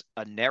 Now, it's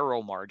a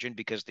narrow margin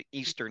because the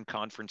Eastern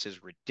Conference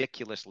is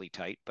ridiculously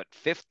tight, but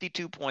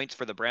 52 points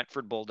for the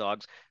Brantford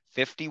Bulldogs,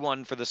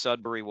 51 for the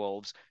Sudbury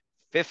Wolves,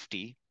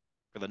 50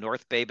 for the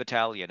North Bay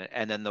Battalion,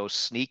 and then those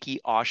sneaky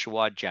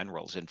Oshawa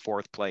Generals in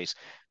fourth place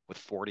with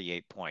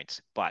 48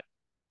 points. But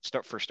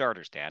for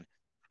starters, Dan,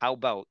 how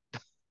about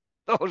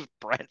those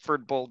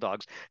Brantford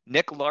Bulldogs,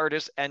 Nick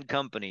Lardis and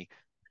company,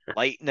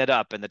 lighting it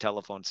up in the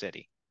Telephone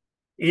City?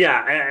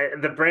 Yeah,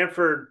 the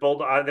Brantford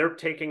Bulldog, they're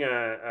taking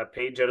a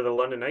page out of the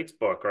London Knights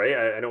book,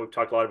 right? I know we've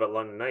talked a lot about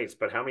London Knights,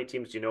 but how many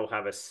teams do you know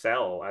have a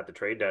sell at the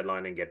trade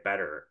deadline and get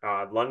better?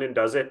 London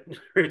does it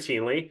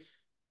routinely.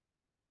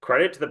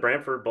 Credit to the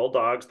Brantford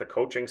Bulldogs, the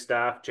coaching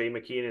staff, Jay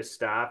McKee and his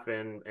staff,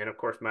 and of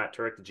course Matt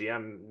Turek, the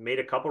GM, made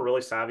a couple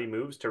really savvy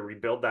moves to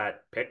rebuild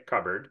that pick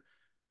cupboard.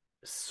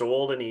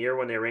 Sold in a year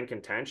when they were in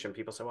contention.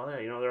 People said, well,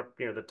 yeah,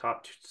 they're the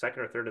top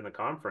second or third in the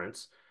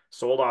conference.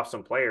 Sold off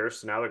some players,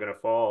 so now they're going to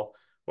fall.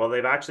 Well,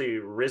 they've actually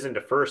risen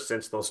to first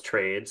since those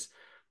trades,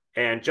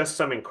 and just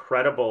some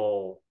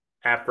incredible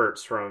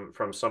efforts from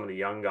some of the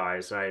young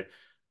guys. And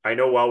I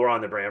know while we're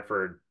on the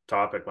Brantford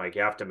topic, Mike,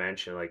 you have to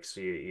mention like so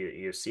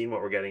you've seen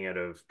what we're getting out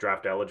of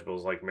draft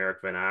eligibles like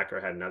Merrick Van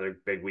Acker had another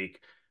big week,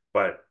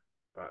 but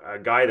a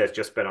guy that's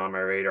just been on my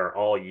radar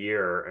all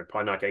year and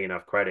probably not getting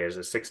enough credit is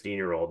a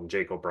 16-year-old and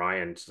Jake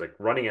O'Brien. It's like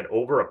running at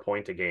over a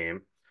point a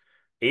game.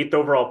 Eighth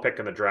overall pick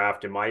in the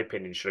draft, in my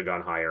opinion, should have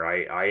gone higher.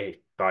 I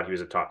thought he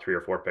was a top 3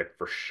 or 4 pick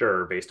for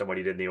sure based on what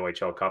he did in the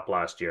OHL Cup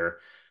last year.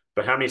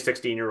 But how many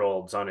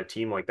 16-year-olds on a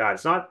team like that?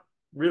 It's not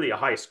really a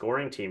high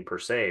scoring team per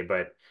se,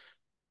 but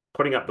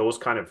putting up those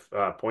kind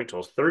of point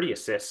totals, 30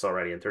 assists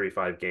already in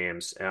 35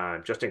 games,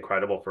 just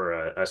incredible for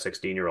a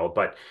 16-year-old.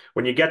 But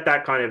when you get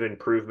that kind of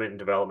improvement and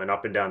development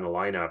up and down the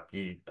lineup,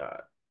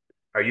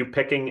 are you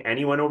picking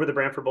anyone over the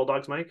Brantford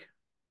Bulldogs, Mike,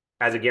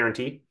 as a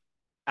guarantee?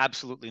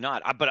 Absolutely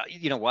not. But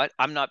you know what?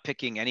 I'm not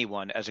picking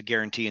anyone as a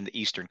guarantee in the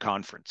Eastern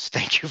Conference.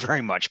 Thank you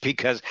very much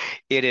because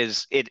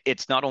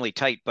it's not only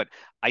tight, but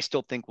I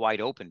still think wide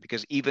open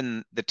because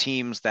even the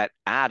teams that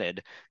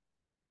added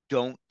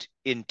don't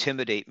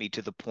intimidate me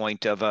to the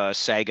point of a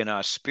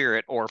Saginaw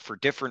Spirit or for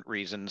different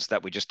reasons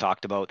that we just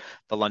talked about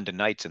the London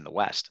Knights in the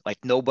West. Like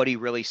nobody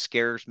really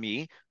scares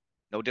me.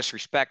 No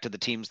disrespect to the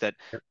teams that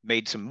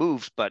made some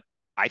moves, but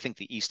I think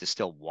the East is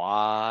still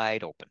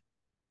wide open.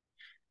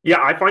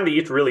 Yeah, I find the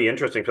East really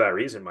interesting for that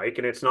reason, Mike.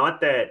 And it's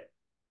not that,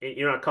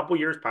 a couple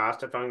years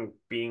past, if I'm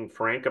being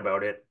frank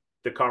about it,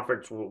 the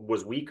conference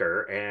was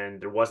weaker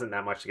and there wasn't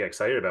that much to get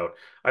excited about.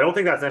 I don't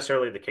think that's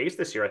necessarily the case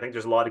this year. I think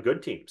there's a lot of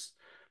good teams,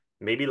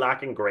 maybe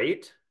lacking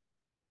great,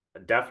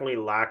 definitely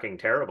lacking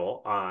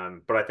terrible.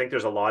 But I think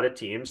there's a lot of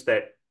teams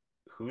that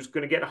who's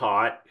going to get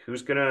hot,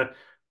 who's going to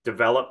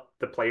develop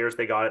the players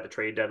they got at the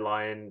trade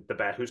deadline,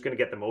 who's going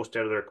to get the most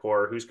out of their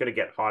core, who's going to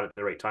get hot at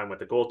the right time with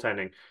the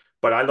goaltending.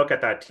 But I look at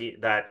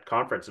that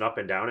conference and up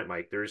and down it,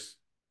 Mike. There's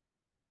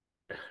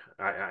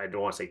I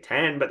don't want to say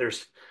 10, but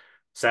there's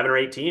 7 or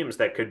 8 teams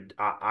that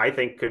I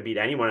think could beat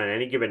anyone on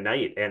any given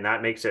night, and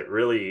that makes it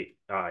really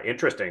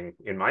interesting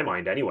in my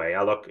mind. Anyway,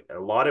 I look a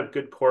lot of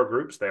good core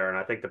groups there, and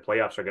I think the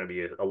playoffs are going to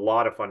be a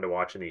lot of fun to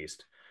watch in the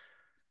East.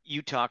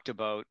 You talked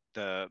about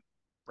the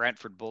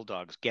Brantford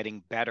Bulldogs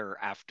getting better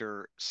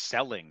after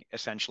selling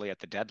essentially at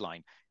the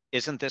deadline.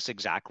 Isn't this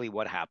exactly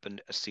what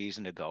happened a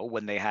season ago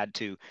when they had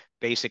to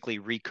basically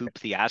recoup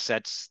the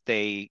assets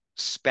they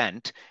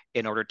spent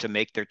in order to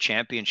make their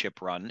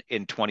championship run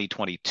in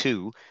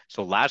 2022?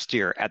 So last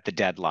year at the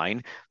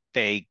deadline,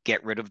 they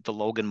get rid of the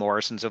Logan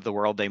Morrisons of the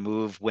world. They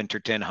move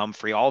Winterton,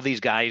 Humphrey, all these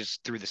guys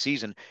through the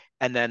season.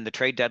 And then the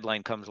trade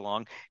deadline comes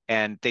along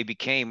and they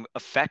became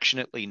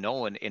affectionately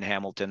known in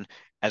Hamilton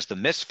as the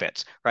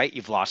misfits, right?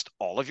 You've lost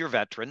all of your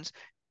veterans.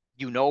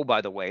 You know, by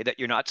the way, that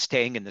you're not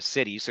staying in the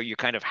city, so you're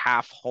kind of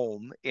half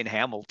home in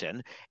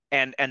Hamilton,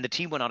 and the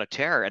team went on a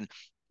tear, and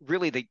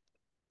really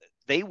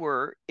they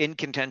were in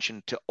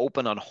contention to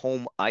open on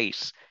home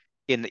ice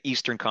in the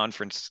Eastern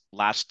Conference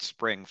last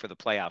spring for the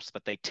playoffs,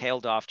 but they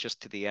tailed off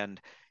just to the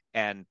end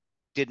and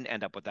didn't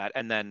end up with that,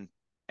 and then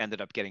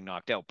ended up getting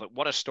knocked out. But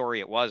what a story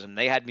it was, and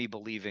they had me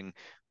believing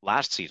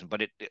last season.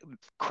 But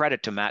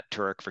credit to Matt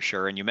Turek for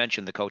sure. And you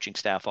mentioned the coaching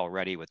staff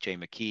already with Jay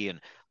McKee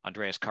and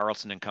Andreas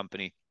Carlson and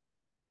company.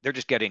 They're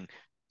just getting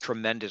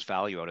tremendous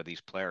value out of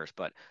these players.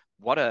 But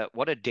what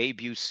a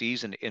debut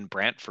season in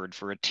Brantford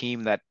for a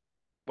team that,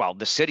 well,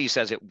 the city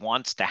says it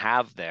wants to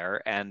have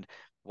there, and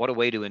what a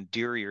way to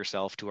endear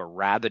yourself to a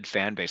rabid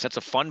fan base. That's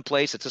a fun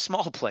place. It's a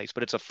small place,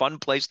 but it's a fun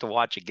place to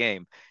watch a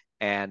game.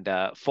 And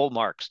full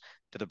marks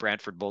to the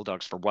Brantford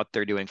Bulldogs for what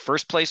they're doing.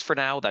 First place for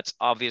now. That's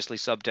obviously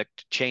subject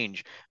to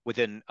change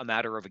within a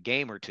matter of a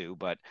game or two,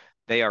 but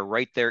they are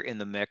right there in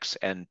the mix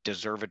and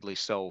deservedly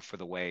so for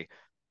the way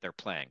they're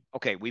playing.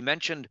 Okay, we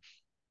mentioned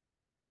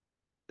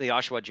the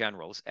Oshawa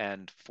Generals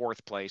and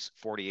fourth place,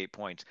 48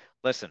 points.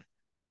 Listen,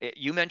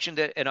 You mentioned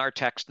it in our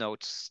text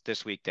notes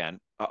this week,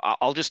 Dan.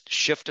 I'll just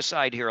shift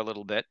aside here a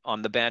little bit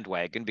on the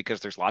bandwagon because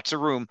there's lots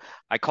of room.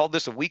 I called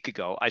this a week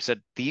ago. I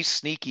said these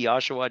sneaky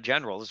Oshawa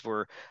Generals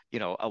were,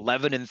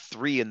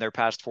 11-3 in their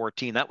past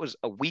 14. That was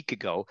a week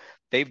ago.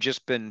 They've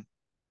just been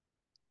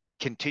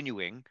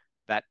continuing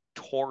that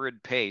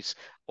torrid pace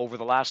over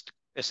the last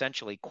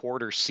essentially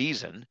quarter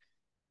season.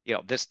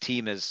 This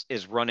team is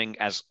running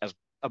as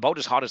about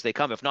as hot as they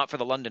come. If not for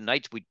the London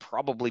Knights, we'd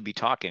probably be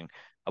talking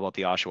about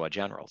the Oshawa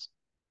Generals.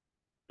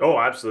 Oh,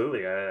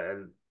 absolutely.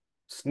 And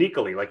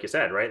sneakily, like you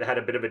said, right? They had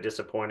a bit of a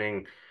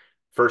disappointing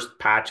first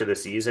patch of the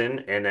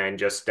season and then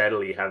just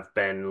steadily have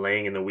been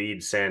laying in the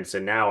weeds since.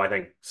 And now I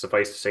think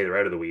suffice to say they're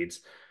out of the weeds.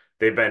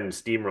 They've been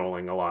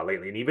steamrolling a lot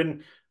lately. And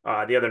even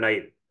the other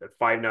night,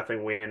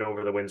 5-0 win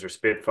over the Windsor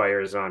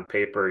Spitfires on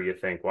paper, you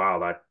think, wow,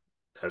 that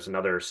has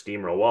another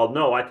steamroll. Well,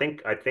 no, I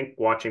think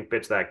watching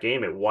bits of that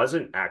game, it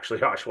wasn't actually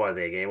Oshawa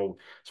Day game.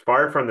 It's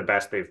far from the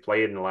best they've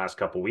played in the last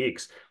couple of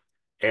weeks.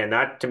 And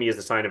that to me is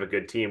the sign of a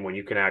good team when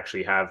you can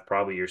actually have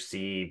probably your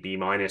C, B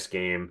minus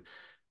game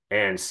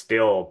and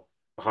still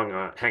hang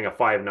a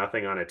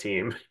 5-0 on a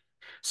team.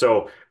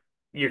 So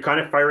you're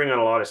kind of firing on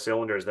a lot of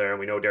cylinders there, and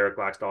we know Derek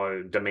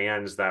Laxdal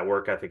demands that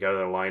work ethic out of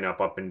the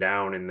lineup up and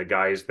down, and the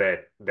guys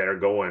that are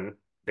going,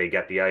 they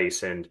get the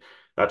ice, and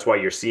that's why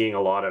you're seeing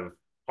a lot of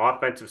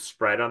offensive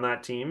spread on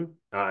that team.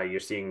 You're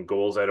seeing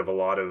goals out of a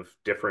lot of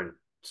different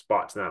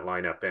spots in that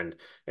lineup, and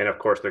of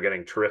course they're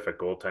getting terrific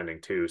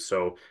goaltending too.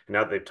 So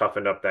now that they've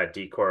toughened up that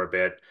decor a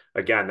bit,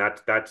 again,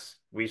 that's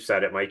we've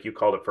said it, Mike. You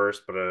called it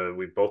first, but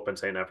we've both been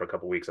saying that for a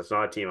couple of weeks. That's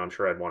not a team I'm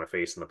sure I'd want to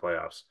face in the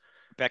playoffs.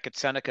 Beckett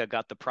Seneca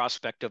got the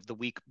prospect of the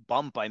week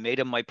bump. I made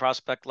him my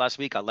prospect last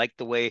week. I liked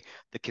the way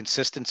the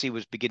consistency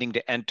was beginning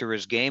to enter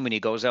his game, and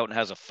he goes out and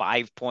has a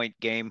 5-point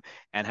game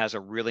and has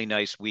a really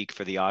nice week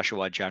for the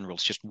Oshawa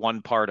Generals. Just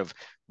one part of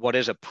what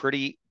is a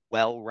pretty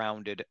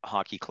well-rounded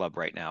hockey club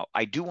right now.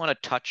 I do want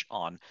to touch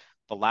on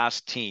the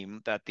last team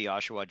that the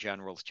Oshawa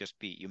Generals just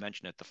beat. You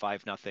mentioned it, the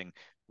 5-0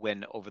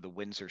 win over the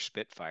Windsor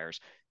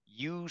Spitfires.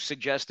 You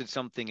suggested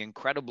something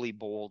incredibly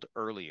bold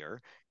earlier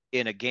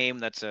in a game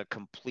that's a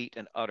complete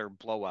and utter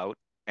blowout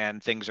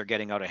and things are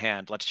getting out of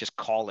hand. Let's just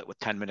call it with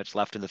 10 minutes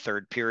left in the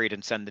third period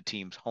and send the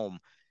teams home.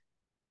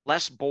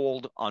 Less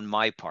bold on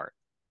my part.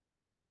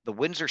 The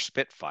Windsor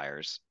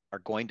Spitfires are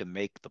going to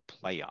make the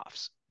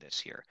playoffs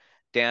this year.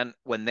 Dan,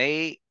 when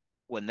they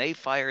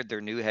fired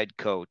their new head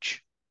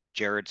coach,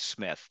 Jared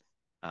Smith,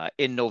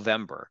 in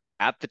November,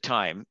 at the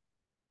time,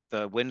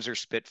 the Windsor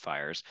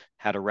Spitfires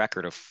had a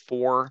record of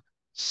 4-16,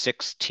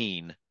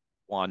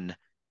 1-0.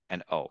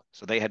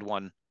 So they had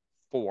won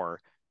 4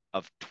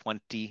 of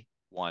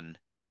 21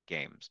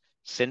 games.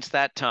 Since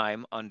that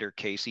time, under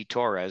Casey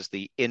Torres,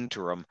 the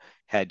interim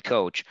head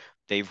coach,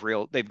 they've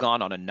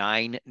gone on a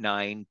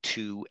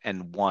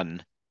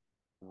 9-9-2-1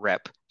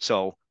 rep.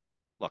 So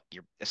look,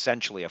 you're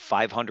essentially a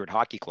 500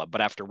 hockey club,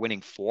 but after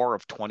winning 4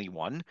 of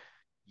 21,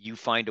 you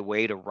find a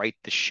way to right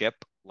the ship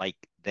like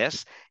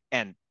this.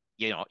 And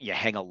you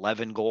hang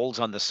 11 goals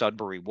on the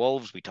Sudbury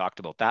Wolves. We talked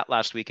about that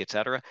last week,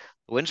 etc.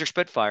 The Windsor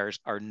Spitfires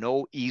are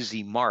no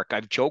easy mark.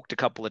 I've joked a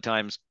couple of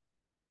times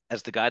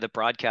as the guy that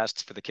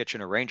broadcasts for the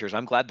Kitchener Rangers.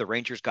 I'm glad the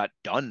Rangers got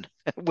done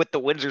with the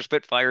Windsor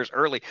Spitfires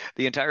early.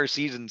 The entire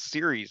season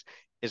series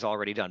is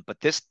already done. But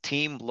this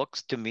team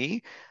looks to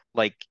me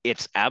like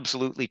it's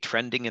absolutely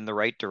trending in the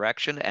right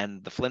direction.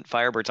 And the Flint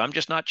Firebirds, I'm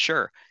just not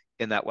sure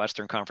in that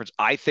Western Conference.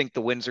 I think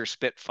the Windsor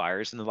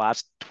Spitfires in the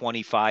last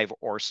 25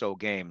 or so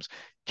games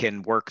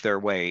can work their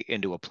way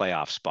into a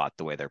playoff spot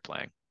the way they're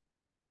playing.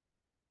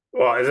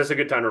 Well, is this a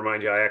good time to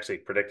remind you? I actually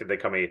predicted they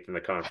come eighth in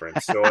the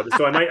conference, so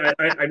I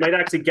might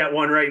actually get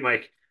one right,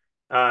 Mike.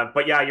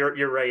 But yeah,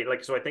 you're right.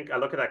 Like, so I think I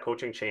look at that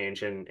coaching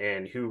change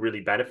and who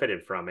really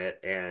benefited from it,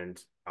 and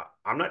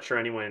I'm not sure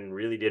anyone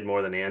really did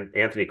more than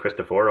Anthony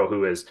Cristoforo,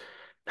 who has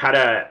had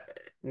a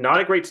not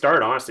a great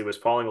start. Honestly, was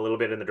falling a little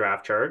bit in the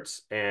draft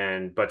charts,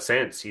 and but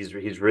since he's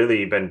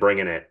really been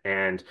bringing it,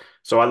 and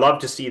so I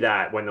love to see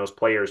that when those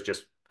players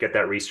just get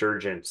that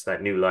resurgence,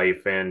 that new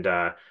life, and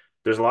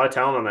there's a lot of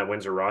talent on that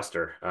Windsor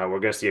roster. We're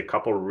going to see a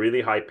couple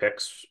really high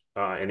picks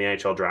in the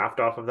NHL draft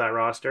off of that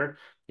roster.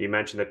 You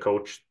mentioned the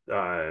coach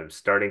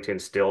starting to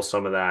instill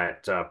some of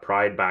that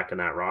pride back in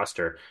that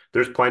roster.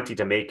 There's plenty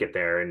to make it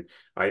there, and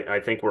I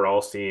think we're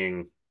all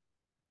seeing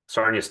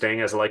Sarnia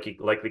staying as a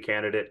likely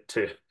candidate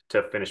to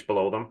finish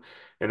below them,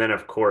 and then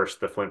of course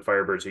the Flint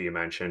Firebirds who you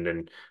mentioned,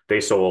 and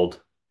they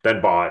sold,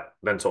 then bought,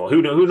 then sold.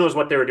 Who knows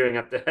what they were doing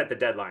at the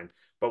deadline?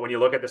 But when you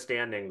look at the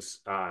standings,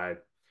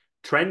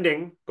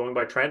 trending, going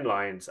by trend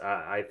lines,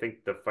 I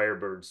think the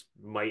Firebirds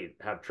might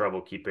have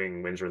trouble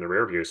keeping Windsor in the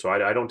rear view. So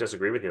I don't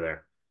disagree with you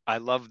there. I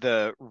love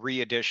the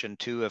re-addition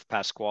too of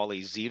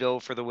Pasquale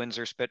Zito for the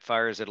Windsor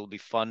Spitfires. It'll be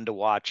fun to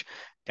watch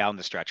down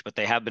the stretch, but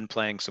they have been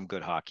playing some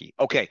good hockey.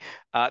 Okay,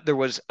 there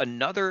was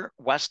another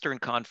Western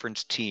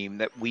Conference team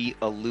that we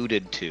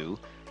alluded to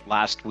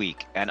last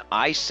week, and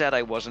I said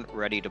I wasn't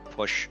ready to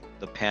push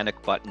the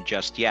panic button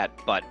just yet,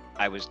 but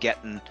I was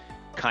getting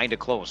kind of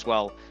close.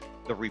 Well,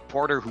 the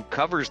reporter who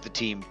covers the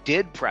team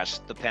did press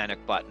the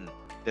panic button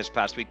this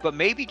past week. But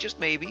maybe, just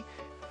maybe,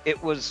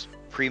 it was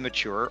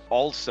premature.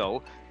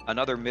 Also,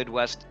 another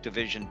Midwest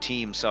Division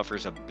team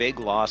suffers a big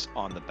loss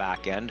on the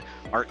back end.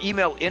 Our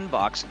email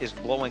inbox is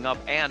blowing up,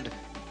 and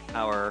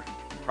our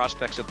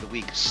prospects of the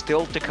week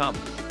still to come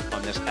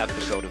on this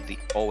episode of the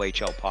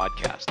OHL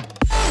podcast.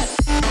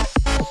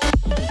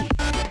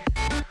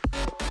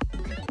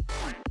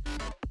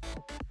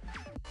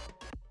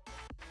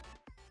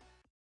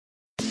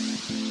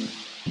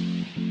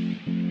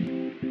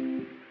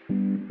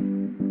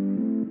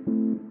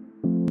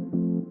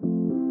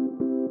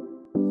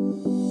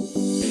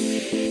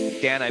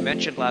 Dan, I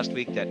mentioned last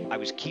week that I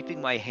was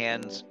keeping my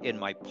hands in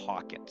my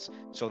pockets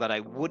so that I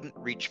wouldn't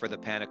reach for the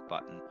panic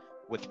button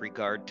with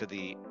regard to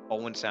the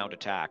Owen Sound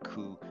attack,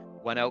 who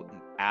went out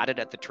and added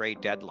at the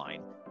trade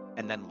deadline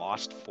and then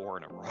lost four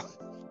in a row.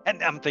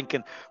 And I'm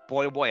thinking,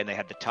 boy, oh boy, and they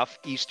had the tough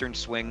Eastern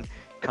swing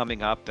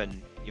coming up,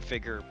 and you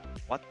figure,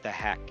 what the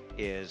heck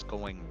is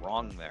going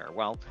wrong there?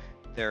 Well,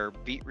 their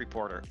beat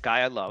reporter,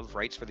 guy I love,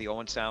 writes for the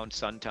Owen Sound,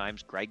 Sun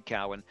Times, Greg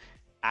Cowan,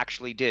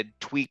 actually did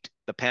tweet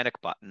the panic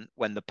button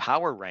when the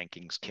power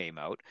rankings came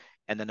out,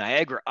 and the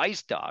Niagara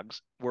Ice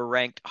Dogs were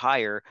ranked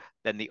higher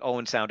than the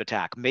Owen Sound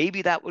attack.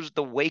 Maybe that was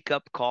the wake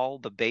up call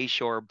the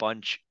Bayshore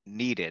bunch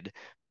needed,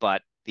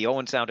 but the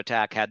Owen Sound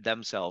attack had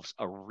themselves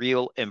a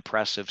real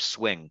impressive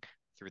swing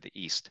through the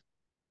East.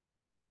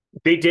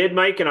 They did,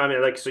 Mike, and I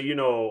mean, like, so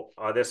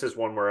this is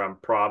one where I'm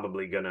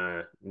probably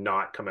gonna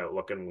not come out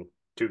looking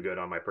too good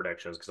on my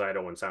predictions because I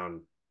don't want to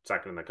sound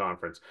second in the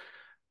conference.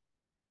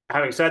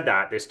 Having said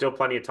that, there's still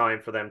plenty of time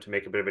for them to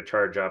make a bit of a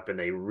charge up, and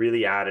they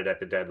really added at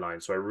the deadline.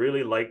 So I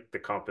really like the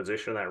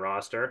composition of that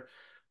roster.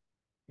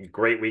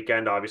 Great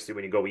weekend, obviously,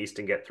 when you go east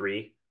and get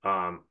three.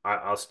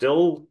 I'll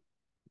still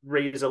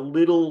raise a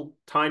little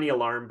tiny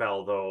alarm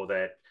bell though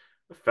that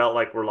felt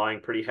like we're relying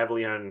pretty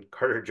heavily on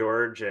Carter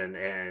George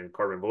and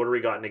Corbin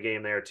Bodery got in the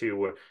game there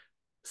too.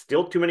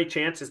 Still too many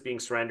chances being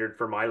surrendered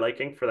for my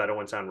liking for that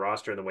Owen Sound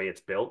roster and the way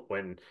it's built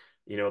when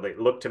they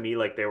looked to me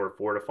like they were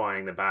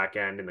fortifying the back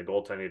end and the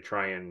goaltending to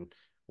try and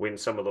win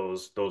some of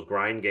those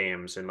grind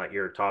games and let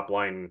your top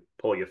line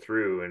pull you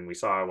through. And we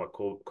saw what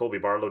Colby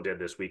Barlow did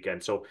this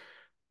weekend. So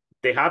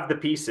they have the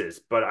pieces,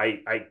 but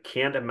I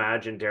can't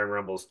imagine Darren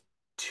Rumble's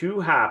too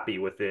happy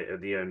with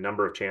the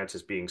number of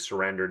chances being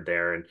surrendered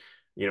there, and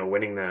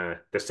winning the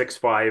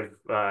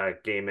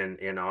 6-5 game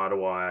in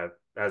Ottawa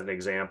as an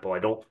example. I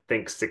don't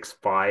think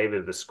 6-5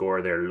 is the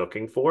score they're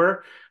looking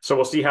for, so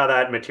we'll see how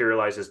that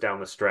materializes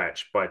down the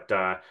stretch. But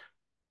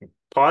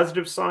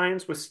positive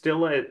signs with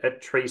still a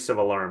trace of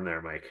alarm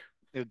there, Mike.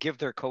 They give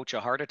their coach a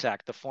heart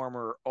attack, the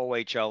former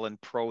OHL and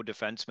pro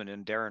defenseman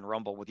in Darren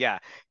Rumble, with, yeah,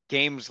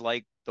 games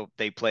like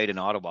they played in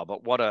Ottawa.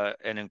 But what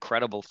an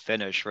incredible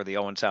finish for the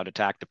Owen Sound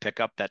attack to pick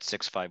up that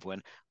 6-5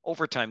 win.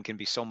 Overtime can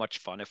be so much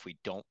fun if we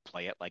don't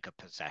play it like a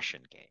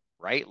possession game,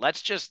 right?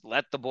 Let's just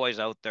let the boys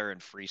out there and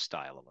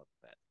freestyle a little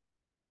bit.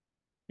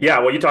 Yeah,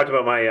 well, you talked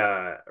about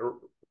my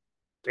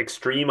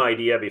extreme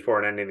idea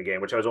before ending the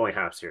game, which I was only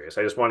half serious.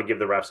 I just want to give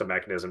the refs a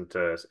mechanism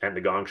to end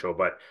the gong show.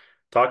 But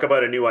talk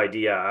about a new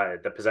idea,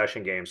 the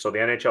possession game. So the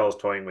NHL is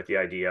toying with the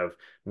idea of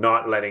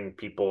not letting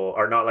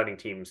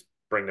teams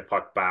bring the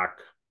puck back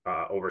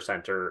over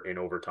center in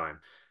overtime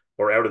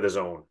or out of the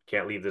zone.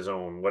 Can't leave the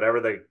zone. Whatever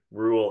the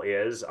rule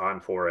is, I'm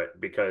for it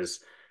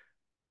because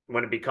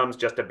when it becomes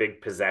just a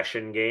big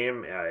possession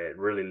game, it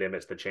really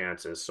limits the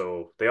chances.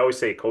 So they always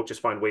say coaches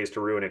find ways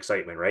to ruin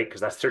excitement, right?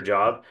 Because that's their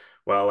job.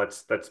 Well,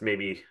 let's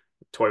maybe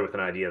toy with an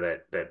idea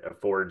that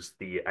affords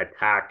the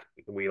attack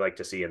we like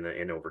to see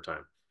in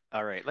overtime.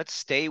 All right, let's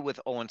stay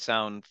with Owen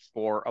Sound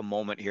for a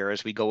moment here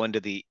as we go into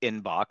the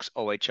inbox,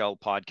 OHL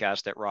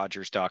podcast at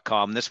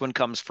Rogers.com. This one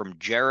comes from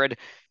Jared.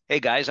 Hey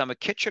guys, I'm a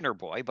Kitchener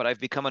boy, but I've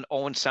become an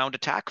Owen Sound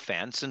attack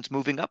fan since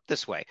moving up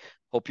this way.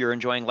 Hope you're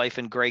enjoying life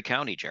in Grey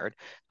County, Jared.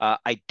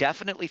 I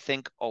definitely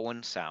think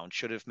Owen Sound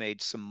should have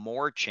made some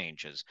more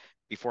changes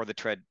before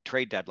the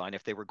trade deadline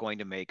if they were going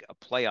to make a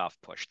playoff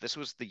push. This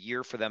was the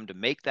year for them to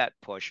make that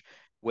push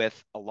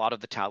with a lot of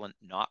the talent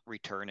not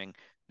returning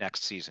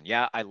next season.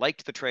 Yeah, I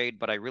liked the trade,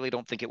 but I really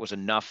don't think it was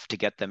enough to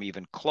get them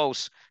even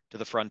close to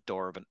the front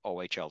door of an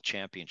OHL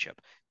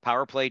championship.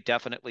 Power play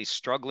definitely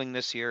struggling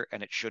this year,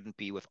 and it shouldn't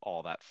be with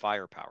all that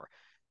firepower.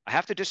 I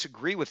have to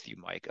disagree with you,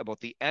 Mike,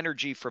 about the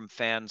energy from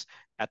fans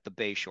at the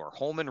Bayshore.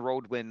 Home and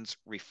road wins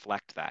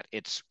reflect that.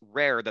 It's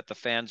rare that the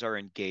fans are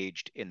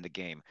engaged in the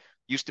game.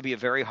 Used to be a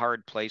very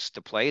hard place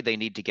to play. They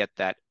need to get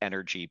that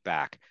energy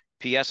back.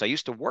 P.S. I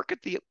used to work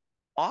at the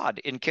Odd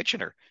in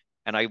Kitchener,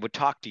 and I would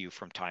talk to you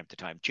from time to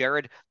time.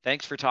 Jared,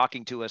 thanks for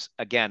talking to us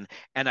again.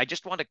 And I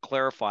just want to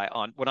clarify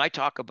on when I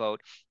talk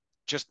about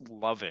just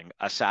loving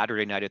a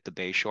Saturday night at the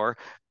Bayshore,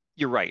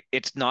 you're right.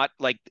 It's not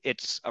like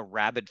it's a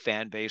rabid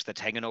fan base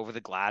that's hanging over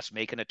the glass,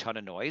 making a ton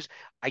of noise.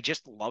 I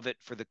just love it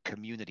for the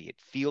community. It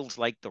feels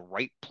like the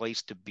right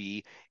place to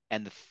be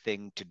and the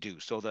thing to do.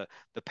 So the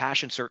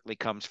passion certainly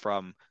comes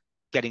from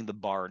getting the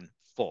barn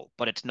full,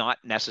 but it's not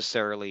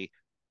necessarily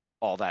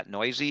all that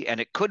noisy. And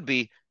it could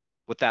be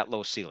with that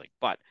low ceiling.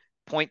 But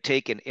point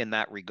taken in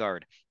that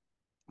regard.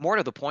 more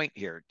to the point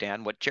here,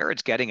 Dan, what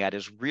Jared's getting at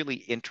is really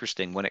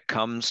interesting when it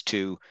comes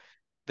to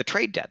the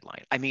trade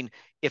deadline. I mean,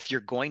 if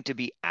you're going to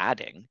be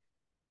adding,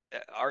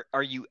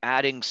 are you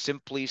adding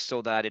simply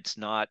so that it's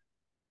not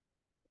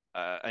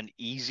an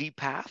easy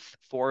path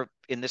for,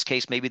 in this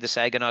case, maybe the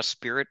Saginaw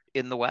Spirit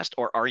in the West?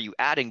 Or are you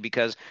adding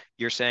because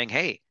you're saying,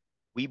 hey,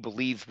 we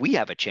believe we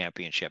have a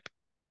championship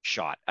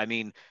shot? I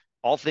mean,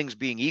 all things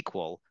being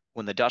equal,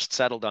 when the dust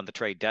settled on the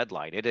trade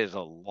deadline, it is a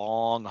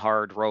long,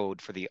 hard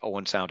road for the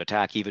Owen Sound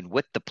attack, even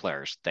with the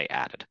players they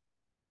added.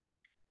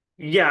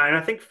 Yeah, and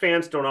I think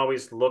fans don't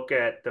always look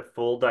at the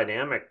full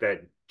dynamic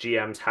that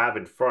GMs have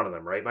in front of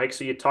them, right, Mike?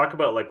 So you talk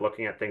about like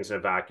looking at things in a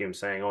vacuum,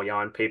 saying, "Oh, yeah,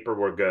 on paper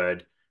we're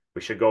good,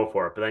 we should go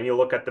for it." But then you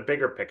look at the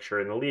bigger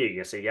picture in the league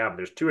and say, "Yeah, but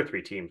there's two or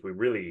three teams we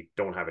really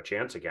don't have a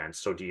chance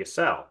against. So do you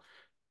sell?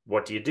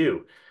 What do you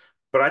do?"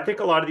 But I think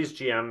a lot of these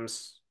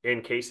GMs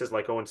in cases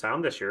like Owen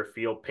Sound this year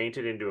feel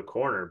painted into a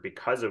corner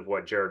because of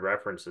what Jared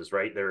references,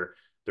 right? They're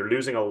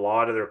losing a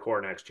lot of their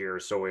core next year.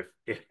 So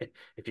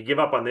if you give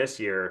up on this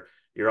year,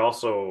 you're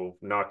also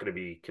not going to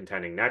be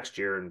contending next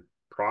year, and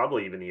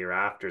probably even the year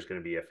after is going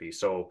to be iffy.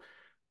 So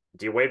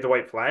do you wave the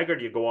white flag or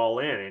do you go all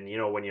in?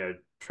 And when you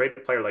trade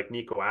a player like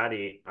Nico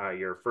Addy,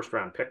 your first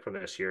round pick from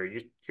this year,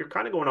 you're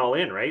kind of going all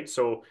in, right?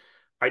 So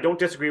I don't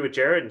disagree with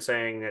Jared in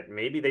saying that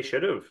maybe they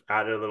should have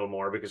added a little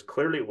more because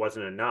clearly it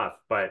wasn't enough.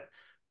 But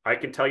I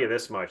can tell you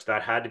this much: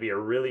 that had to be a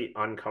really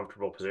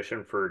uncomfortable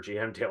position for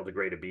GM Dale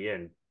DeGray to be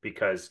in,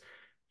 because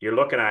you're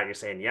looking at it and you're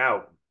saying, yeah,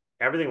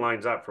 everything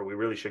lines up for we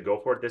really should go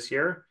for it this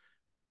year.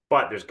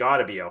 But there's got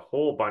to be a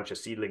whole bunch of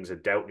seedlings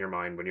of doubt in your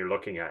mind when you're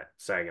looking at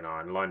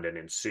Saginaw and London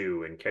and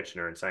Sioux and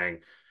Kitchener and saying,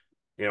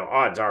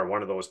 odds are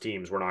one of those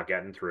teams we're not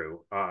getting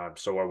through.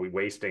 So are we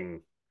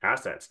wasting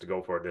assets to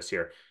go for it this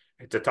year?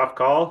 It's a tough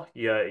call.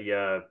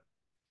 You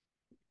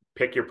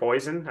pick your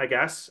poison, I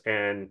guess.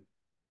 And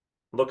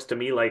looks to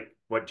me like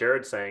what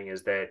Jared's saying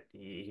is that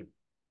he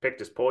picked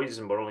his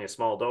poison, but only a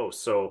small dose.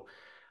 So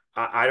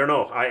I don't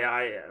know.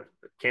 I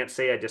can't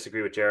say I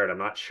disagree with Jared. I'm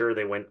not sure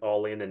they went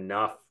all in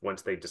enough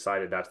once they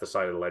decided that's the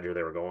side of the ledger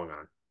they were going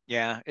on.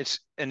 Yeah, it's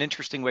an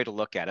interesting way to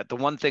look at it. The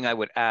one thing I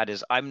would add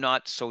is I'm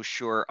not so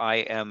sure I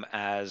am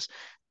as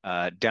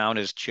down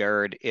as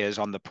Jared is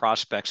on the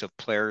prospects of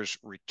players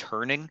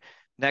returning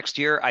next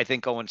year. I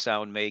think Owen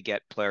Sound may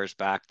get players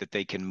back that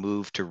they can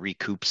move to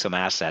recoup some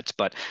assets.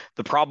 But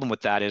the problem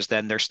with that is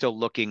then they're still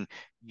looking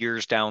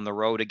years down the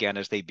road again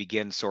as they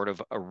begin sort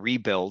of a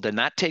rebuild. And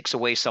that takes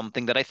away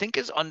something that I think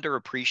is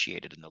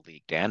underappreciated in the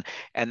league, Dan.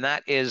 And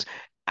that is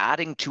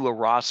adding to a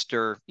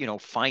roster,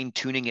 fine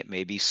tuning it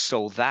maybe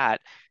so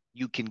that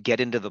you can get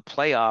into the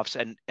playoffs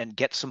and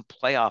get some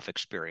playoff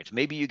experience.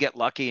 Maybe you get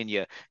lucky and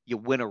you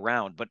win a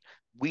round, but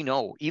we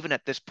know even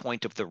at this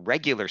point of the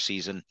regular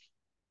season,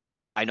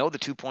 I know the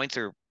 2 points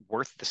are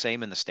worth the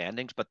same in the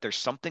standings, but there's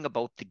something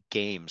about the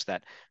games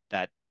that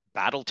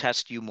battle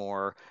test you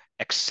more,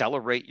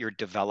 accelerate your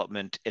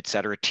development, et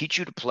cetera, teach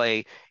you to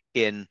play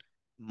in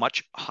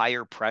much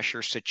higher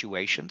pressure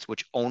situations,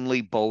 which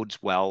only bodes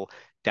well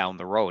down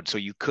the road. So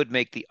you could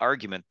make the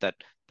argument that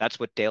that's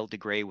what Dale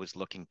DeGray was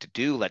looking to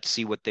do. Let's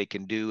see what they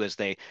can do as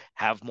they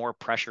have more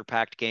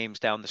pressure-packed games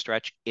down the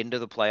stretch into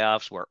the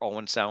playoffs, where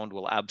Owen Sound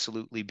will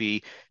absolutely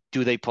be.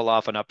 Do they pull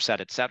off an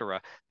upset, et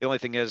cetera? The only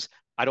thing is,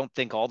 I don't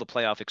think all the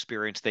playoff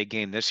experience they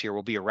gain this year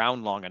will be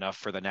around long enough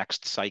for the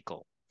next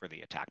cycle for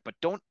the attack. But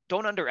don't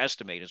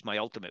underestimate, is my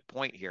ultimate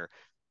point here,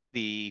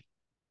 the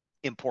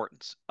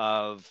importance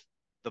of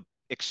the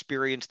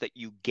experience that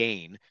you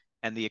gain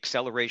and the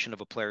acceleration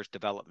of a player's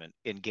development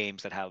in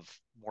games that have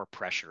more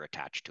pressure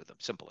attached to them.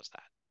 Simple as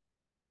that.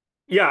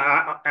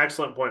 Yeah,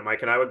 excellent point,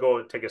 Mike. And I would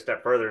go take a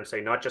step further and say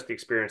not just the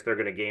experience they're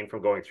going to gain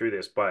from going through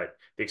this, but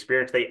the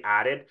experience they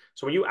added.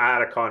 So when you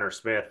add a Connor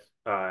Smith,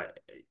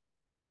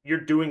 you're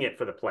doing it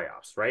for the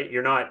playoffs, right?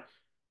 You're not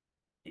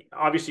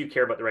obviously you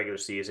care about the regular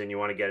season. You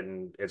want to get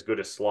in as good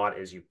a slot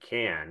as you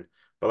can,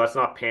 but let's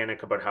not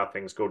panic about how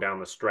things go down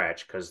the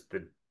stretch, because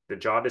the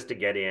job is to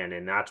get in,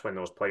 and that's when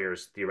those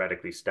players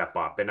theoretically step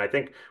up. And I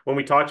think when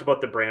we talked about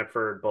the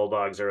Brantford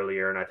Bulldogs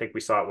earlier, and I think we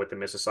saw it with the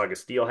Mississauga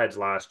Steelheads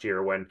last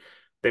year when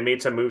they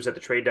made some moves at the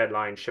trade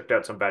deadline, shipped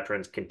out some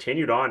veterans,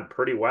 continued on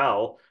pretty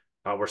well.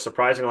 We're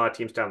surprising a lot of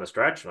teams down the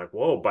stretch. Like,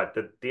 whoa, but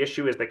the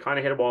issue is they kind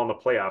of hit a wall in the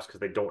playoffs because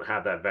they don't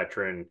have that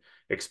veteran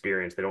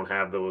experience. They don't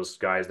have those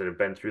guys that have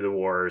been through the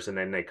wars, and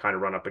then they kind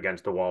of run up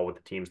against the wall with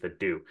the teams that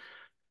do.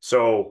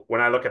 So when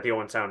I look at the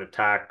Owen Sound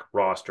attack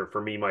roster,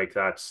 for me, Mike,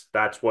 that's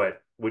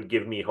what would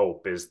give me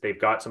hope is they've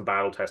got some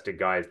battle tested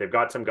guys. They've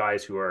got some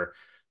guys who are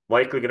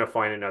likely going to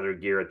find another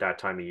gear at that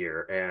time of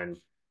year. And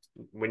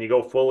when you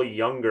go fully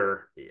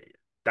younger,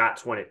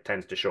 that's when it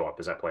tends to show up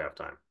is that playoff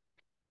time.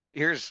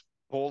 Here's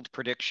bold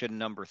prediction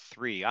number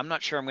three. I'm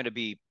not sure I'm going to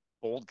be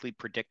boldly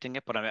predicting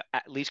it, but I'm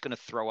at least going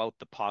to throw out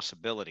the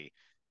possibility.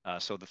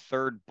 So the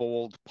third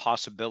bold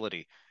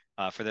possibility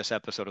for this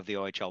episode of the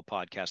OHL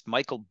podcast,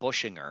 Michael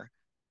Bushinger,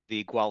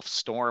 the Guelph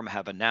Storm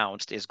have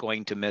announced, is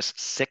going to miss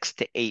 6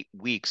 to 8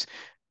 weeks,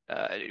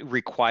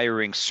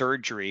 requiring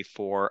surgery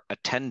for a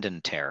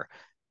tendon tear.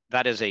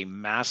 That is a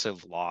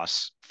massive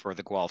loss for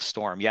the Guelph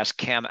Storm. Yes,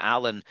 Cam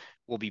Allen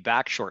will be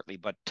back shortly,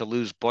 but to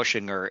lose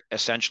Bushinger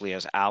essentially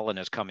as Allen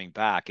is coming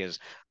back is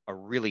a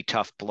really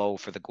tough blow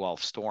for the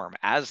Guelph Storm.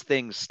 As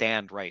things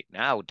stand right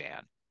now,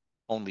 Dan,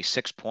 only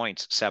 6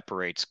 points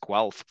separates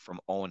Guelph from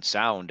Owen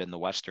Sound in the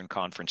Western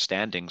Conference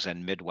standings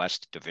and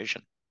Midwest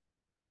Division.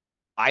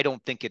 I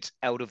don't think it's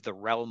out of the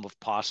realm of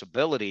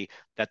possibility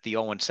that the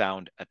Owen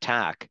Sound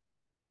attack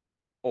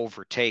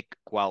overtake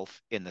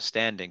Guelph in the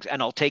standings.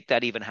 And I'll take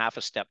that even half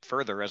a step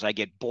further as I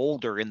get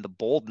bolder in the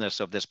boldness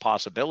of this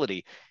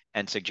possibility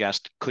and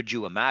suggest, could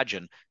you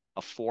imagine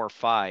a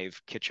 4-5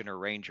 Kitchener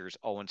Rangers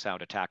Owen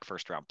Sound attack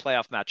first round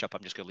playoff matchup?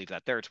 I'm just going to leave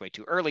that there. It's way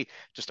too early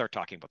to start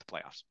talking about the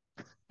playoffs.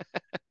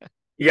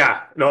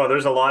 Yeah, no,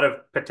 there's a lot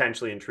of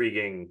potentially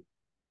intriguing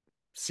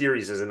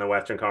series in the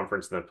Western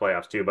Conference and the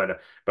playoffs too. But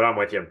I'm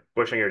with you.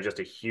 Bushinger just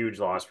a huge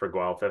loss for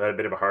Guelph. They've had a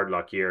bit of a hard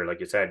luck year, like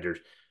you said. You're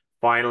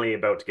finally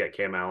about to get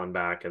Cam Allen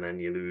back, and then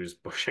you lose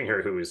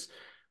Bushinger, who is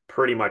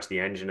pretty much the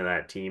engine of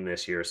that team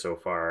this year so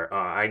far.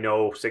 I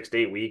know 6 to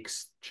 8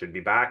 weeks should be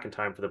back in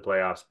time for the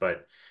playoffs,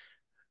 but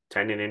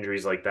tendon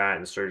injuries like that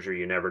and surgery,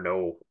 you never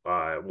know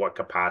what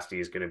capacity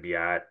he's going to be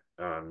at.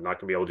 Not going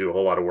to be able to do a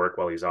whole lot of work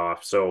while he's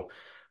off. So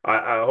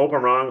I hope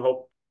I'm wrong.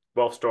 Hope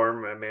Guelph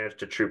Storm managed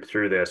to troop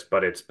through this,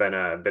 but it's been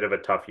a bit of a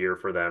tough year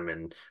for them,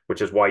 and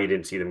which is why you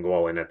didn't see them go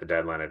all in at the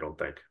deadline, I don't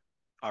think.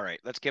 All right,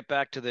 let's get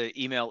back to the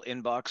email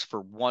inbox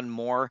for one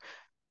more.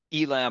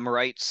 Elam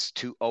writes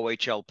to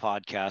OHL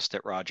podcast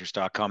at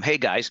Rogers.com. Hey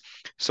guys,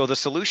 so the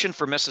solution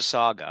for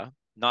Mississauga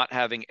not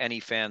having any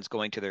fans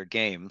going to their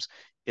games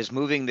is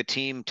moving the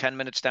team 10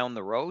 minutes down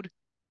the road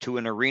to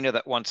an arena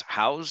that once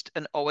housed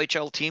an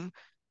OHL team,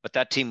 but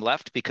that team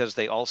left because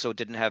they also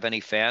didn't have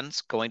any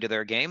fans going to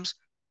their games.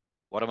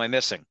 What am I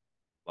missing?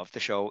 Love the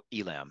show,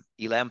 Elam.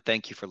 Elam,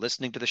 thank you for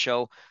listening to the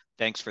show.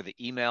 Thanks for the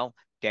email.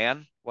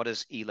 Dan, what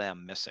is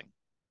Elam missing?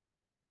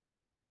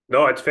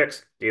 No, it's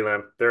fixed,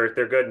 Elam. They're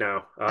good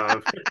now.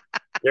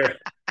 They're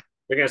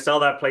they're gonna sell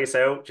that place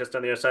out just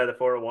on the other side of the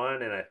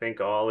 401, and I think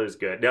all is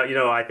good.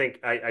 Now,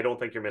 I don't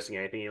think you're missing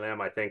anything,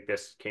 Elam. I think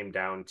this came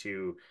down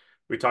to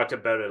we talked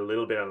about it a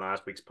little bit on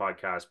last week's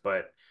podcast,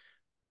 but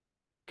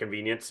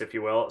convenience, if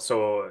you will.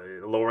 So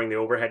lowering the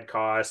overhead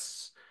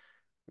costs,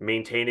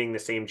 maintaining the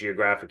same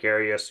geographic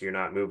area, so you're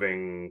not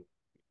moving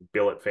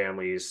billet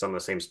families, some of the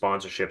same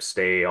sponsorships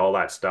stay, all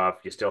that stuff.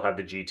 You still have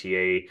the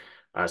GTA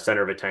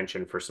center of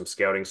attention for some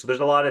scouting. So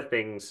there's a lot of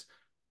things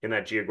in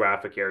that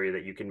geographic area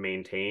that you can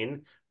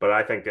maintain. But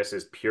I think this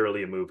is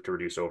purely a move to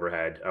reduce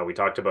overhead. We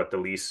talked about the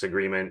lease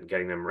agreement,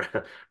 getting them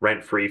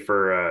rent free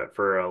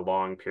for a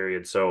long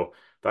period. So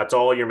that's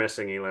all you're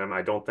missing, Elam.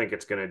 I don't think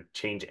it's going to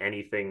change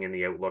anything in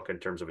the outlook in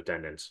terms of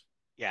attendance.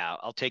 Yeah,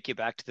 I'll take you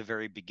back to the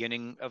very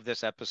beginning of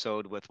this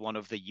episode with one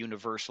of the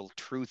universal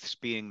truths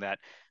being that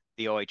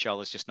the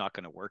OHL is just not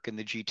going to work in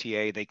the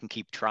GTA. They can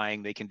keep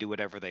trying, they can do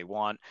whatever they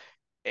want.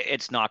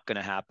 It's not going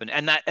to happen.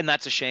 And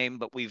that's a shame,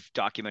 but we've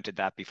documented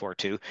that before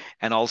too.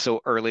 And also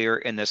earlier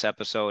in this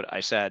episode,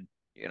 I said,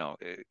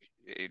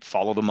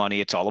 follow the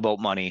money. It's all about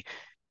money.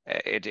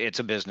 It's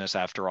a business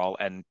after all.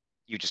 And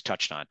you just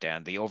touched on it,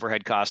 Dan. The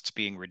overhead costs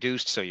being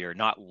reduced, so you're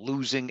not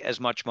losing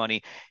as much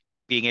money,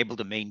 being able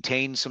to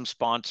maintain some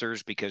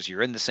sponsors because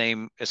you're in the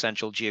same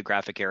essential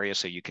geographic area,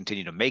 so you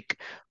continue to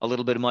make a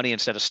little bit of money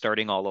instead of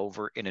starting all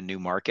over in a new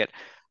market.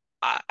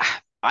 I,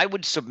 I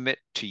would submit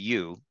to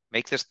you,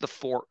 make this the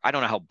fourth. I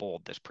don't know how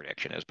bold this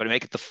prediction is, but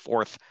make it the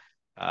fourth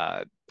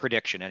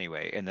prediction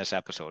anyway in this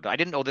episode. I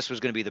didn't know this was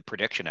going to be the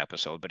prediction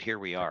episode, but here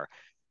we are.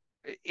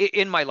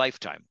 In my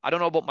lifetime, I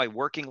don't know about my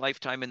working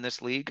lifetime in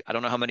this league. I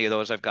don't know how many of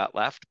those I've got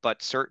left,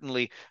 but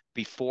certainly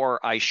before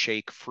I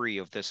shake free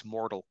of this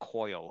mortal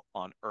coil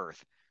on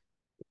Earth,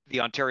 the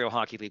Ontario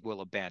Hockey League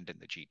will abandon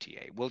the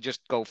GTA. We'll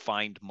just go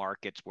find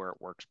markets where it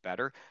works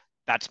better.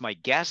 That's my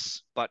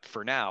guess. But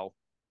for now,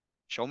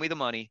 show me the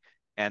money.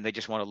 And they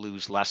just want to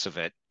lose less of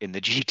it in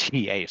the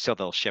GTA. So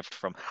they'll shift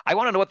from, I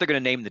want to know what they're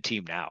going to name the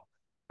team now,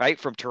 right?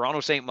 From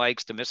Toronto St.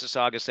 Mike's to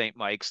Mississauga St.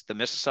 Mike's, the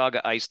Mississauga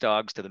Ice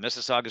Dogs to the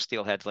Mississauga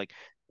Steelheads. Like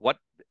what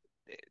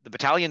the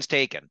battalion's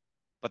taken,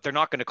 but they're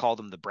not going to call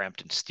them the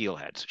Brampton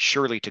Steelheads.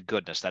 Surely to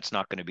goodness, that's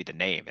not going to be the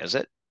name, is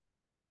it?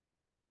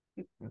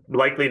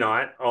 Likely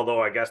not,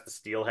 although I guess the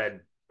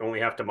steelhead only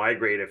have to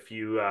migrate a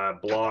few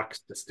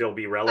blocks to still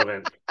be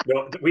relevant.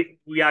 No,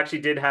 we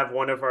actually did have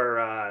one of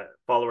our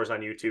followers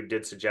on YouTube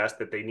did suggest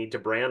that they need to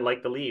brand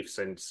like the Leafs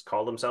and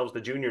call themselves the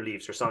Junior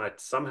Leafs or something.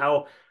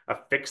 Somehow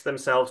affix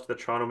themselves to the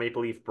Toronto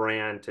Maple Leaf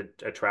brand to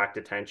attract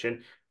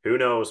attention. Who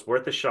knows?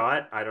 Worth a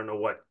shot. I don't know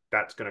what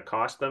that's going to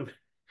cost them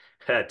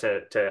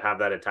to have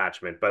that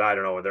attachment. But I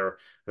don't know.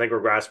 I think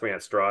we're grasping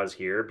at straws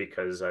here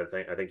because I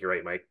think you're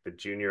right, Mike. The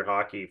junior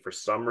hockey for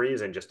some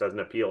reason just doesn't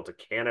appeal to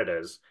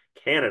Canada's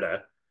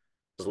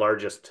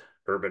largest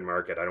urban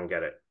market. I don't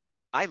get it.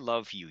 I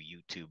love you,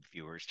 YouTube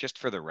viewers. Just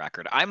for the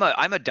record, I'm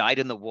a dyed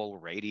in the wool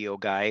radio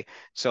guy.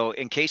 So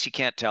in case you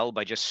can't tell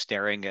by just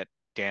staring at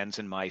Dan's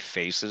and my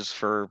faces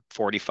for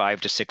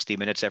 45 to 60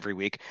 minutes every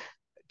week,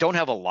 don't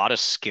have a lot of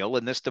skill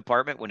in this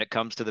department when it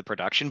comes to the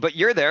production, but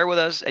you're there with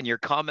us and you're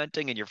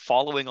commenting and you're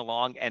following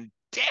along. And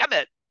damn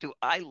it, do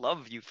I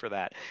love you for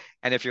that.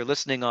 And if you're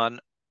listening on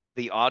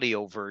the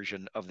audio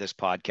version of this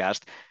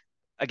podcast,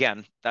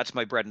 again, that's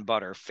my bread and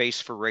butter.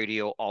 Face for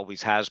radio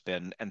always has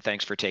been. And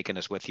thanks for taking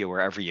us with you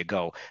wherever you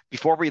go.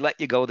 Before we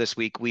let you go this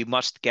week, we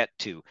must get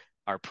to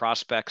our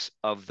prospects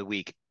of the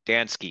week.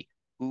 Dansky,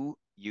 who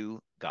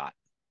you got?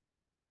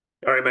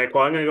 All right, Mike.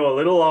 Well, I'm going to go a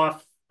little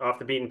off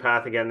the beaten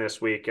path again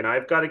this week, and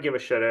I've got to give a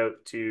shout out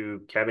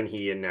to Kevin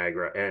He in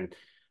Niagara, and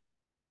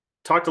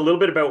talked a little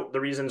bit about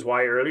the reasons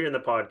why earlier in the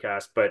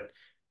podcast, but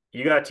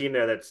you got a team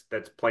there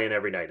that's playing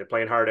every night. They're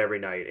playing hard every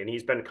night, and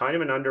he's been kind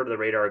of an under the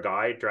radar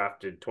guy.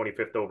 Drafted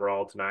 25th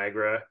overall to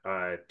Niagara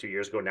 2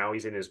 years ago. Now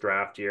he's in his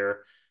draft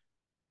year.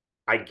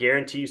 I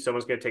guarantee you,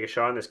 someone's going to take a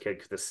shot on this kid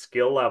because the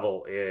skill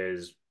level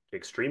is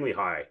extremely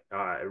high.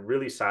 A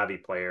really savvy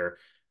player,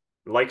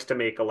 likes to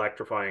make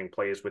electrifying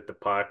plays with the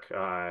puck.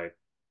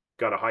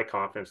 Got a high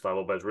confidence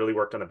level, but has really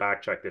worked on the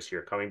back check this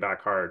year, coming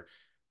back hard.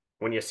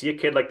 When you see a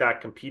kid like that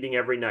competing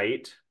every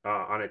night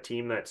on a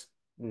team that's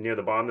near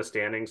the bottom of the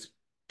standings,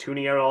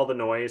 tuning out all the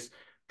noise,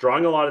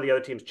 drawing a lot of the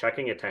other team's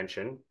checking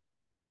attention,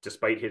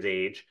 despite his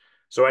age.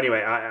 So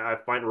anyway, I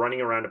find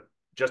running around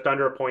just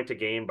under a point a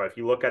game, but if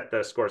you look at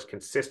the scores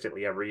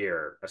consistently every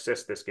year,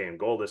 assist this game,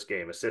 goal this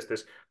game, assist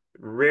this,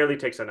 rarely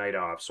takes a night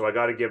off. So I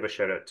got to give a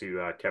shout out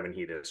to Kevin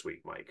He this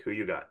week, Mike. Who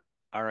you got?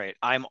 All right.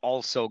 I'm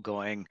also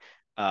going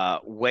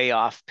way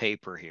off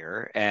paper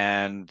here,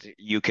 and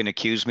you can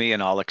accuse me,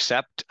 and I'll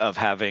accept of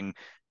having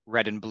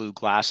red and blue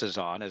glasses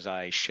on as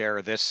I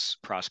share this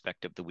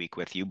prospect of the week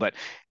with you. But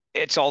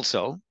it's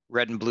also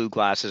red and blue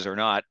glasses or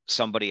not,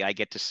 somebody I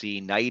get to see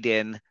night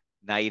in,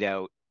 night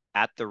out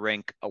at the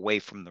rink, away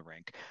from the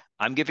rink.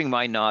 I'm giving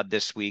my nod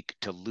this week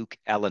to Luke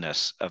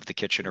Ellenis of the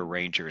Kitchener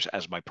Rangers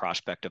as my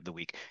prospect of the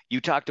week. You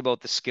talked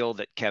about the skill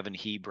that Kevin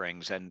He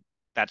brings, and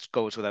that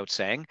goes without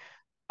saying.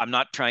 I'm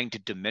not trying to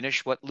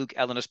diminish what Luke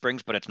Ellenis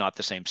brings, but it's not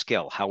the same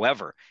skill.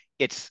 However,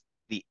 it's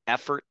the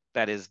effort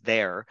that is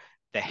there.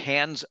 The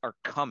hands are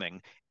coming.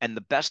 And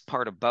the best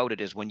part about it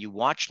is when you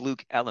watch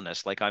Luke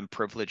Ellenis, like I'm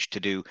privileged to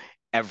do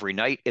every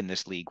night in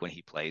this league when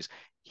he plays,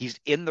 he's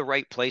in the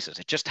right places.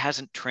 It just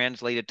hasn't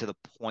translated to the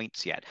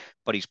points yet,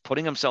 but he's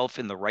putting himself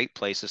in the right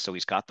places. So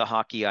he's got the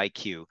hockey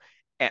IQ.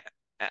 And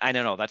I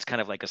don't know, that's kind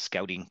of like a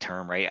scouting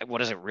term, right? What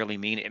does it really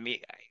mean? I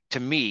mean,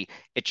 to me,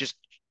 it just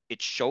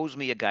it shows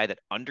me a guy that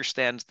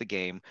understands the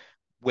game,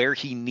 where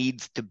he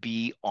needs to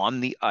be on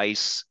the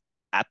ice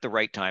at the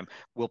right time,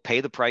 will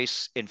pay the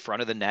price in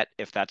front of the net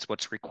if that's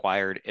what's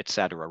required,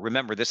 etc.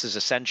 Remember, this is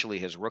essentially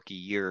his rookie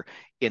year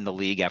in the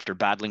league after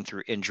battling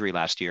through injury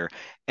last year.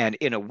 And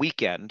in a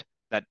weekend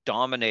that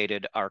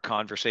dominated our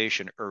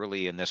conversation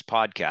early in this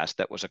podcast,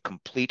 that was a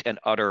complete and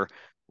utter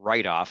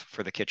write-off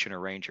for the Kitchener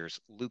Rangers.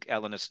 Luke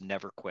Ellenis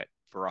never quit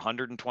for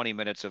 120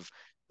 minutes of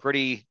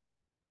pretty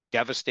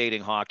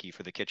devastating hockey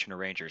for the Kitchener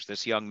Rangers.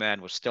 This young man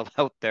was still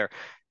out there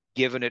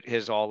giving it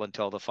his all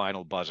until the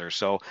final buzzer.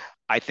 So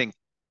I think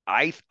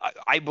I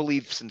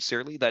believe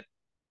sincerely that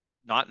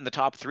not in the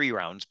top 3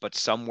 rounds, but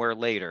somewhere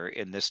later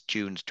in this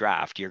June's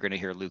draft, you're going to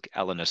hear Luke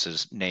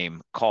Ellenis's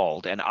name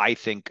called. And I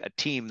think a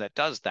team that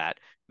does that,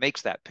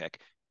 makes that pick,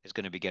 is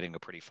going to be getting a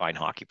pretty fine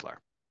hockey player.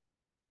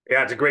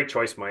 Yeah, it's a great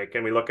choice, Mike.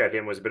 And we look at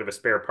him as a bit of a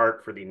spare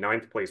part for the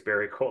ninth place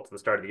Barrie Colts at the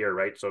start of the year,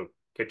 right? So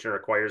Kitchener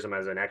acquires him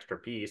as an extra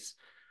piece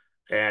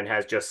and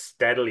has just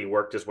steadily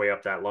worked his way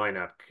up that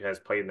lineup. Has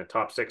played in the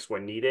top six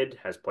when needed,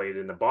 has played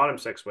in the bottom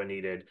six when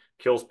needed,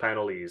 kills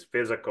penalties,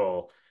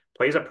 physical,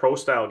 plays a pro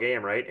style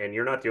game, right? And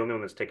you're not the only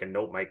one that's taking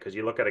note, Mike, because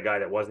you look at a guy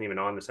that wasn't even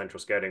on the central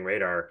scouting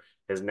radar,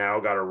 has now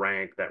got a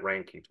rank. That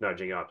rank keeps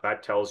nudging up.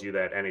 That tells you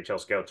that NHL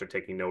scouts are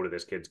taking note of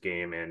this kid's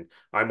game. And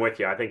I'm with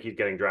you. I think he's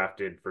getting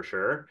drafted for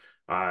sure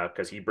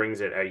because he brings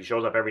it. He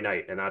shows up every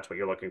night, and that's what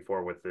you're looking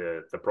for with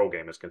the pro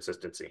game is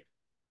consistency.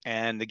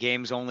 And the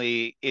games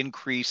only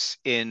increase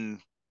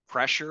in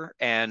pressure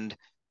and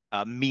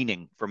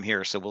meaning from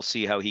here. So we'll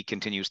see how he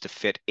continues to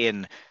fit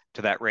in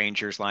to that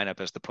Rangers lineup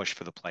as the push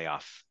for the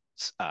playoff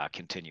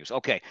continues.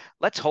 Okay,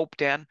 let's hope,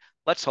 Dan.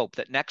 Let's hope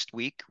that next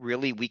week,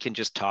 really, we can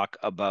just talk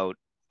about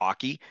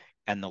hockey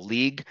and the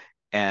league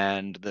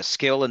and the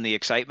skill and the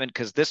excitement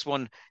because this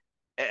one,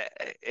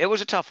 it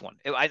was a tough one.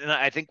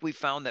 I think we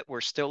found that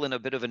we're still in a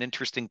bit of an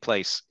interesting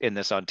place in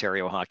this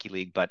Ontario Hockey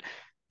League, but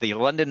the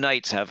London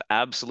Knights have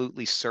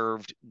absolutely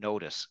served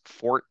notice.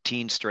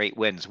 14 straight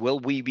wins. Will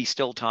we be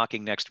still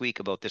talking next week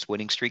about this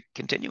winning streak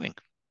continuing?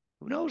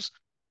 Who knows?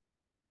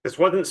 This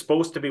wasn't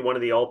supposed to be one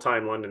of the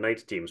all-time London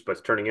Knights teams, but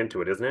it's turning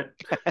into it, isn't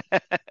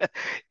it?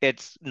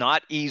 It's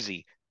not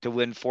easy to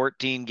win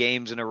 14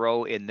 games in a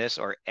row in this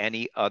or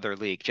any other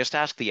league. Just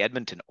ask the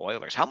Edmonton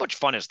Oilers. How much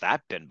fun has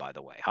that been, by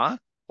the way, huh?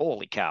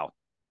 Holy cow.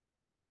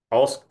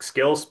 All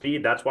skill,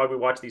 speed. That's why we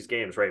watch these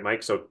games, right,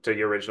 Mike? So to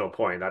your original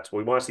point, that's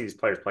we want to see these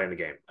players playing the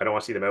game. I don't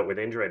want to see them out with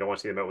injury. I don't want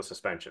to see them out with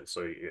suspension.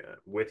 So yeah,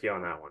 with you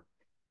on that one.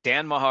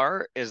 Dan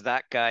Mahar is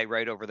that guy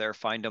right over there.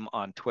 Find him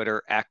on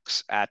Twitter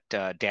X at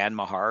Dan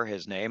Mahar,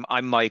 his name.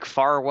 I'm Mike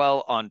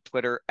Farwell on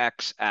Twitter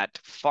X at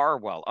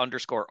Farwell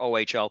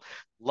 _OHL.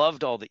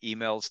 Loved all the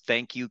emails.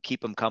 Thank you.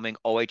 Keep them coming.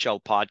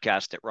 OHL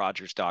podcast at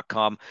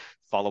Rogers.com.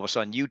 Follow us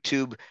on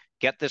YouTube.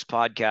 Get this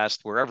podcast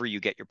wherever you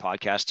get your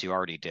podcasts. You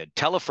already did.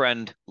 Tell a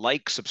friend,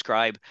 like,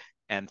 subscribe,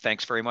 and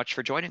thanks very much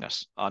for joining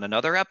us on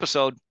another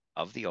episode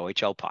of the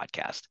OHL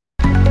podcast.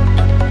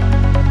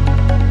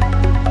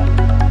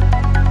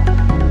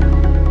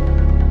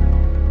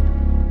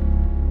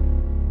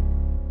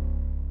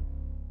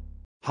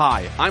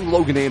 Hi, I'm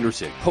Logan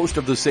Anderson, host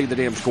of the Say the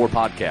Damn Score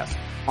podcast.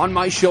 On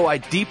my show, I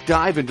deep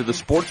dive into the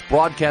sports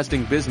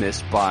broadcasting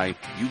business by,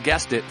 you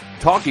guessed it,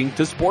 talking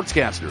to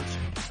sportscasters.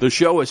 The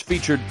show has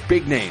featured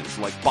big names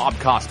like Bob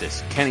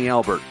Costas, Kenny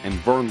Albert, and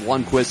Vern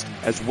Lundquist,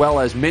 as well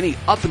as many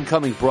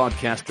up-and-coming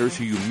broadcasters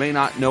who you may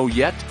not know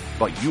yet,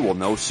 but you will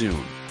know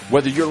soon.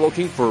 Whether you're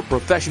looking for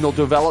professional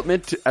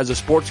development as a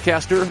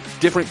sportscaster,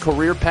 different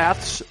career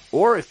paths,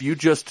 or if you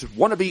just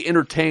want to be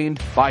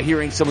entertained by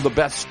hearing some of the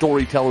best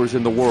storytellers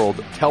in the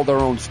world tell their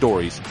own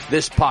stories,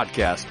 this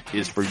podcast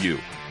is for you.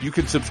 You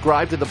can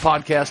subscribe to the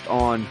podcast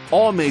on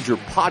all major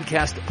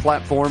podcast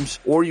platforms,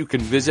 or you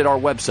can visit our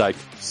website,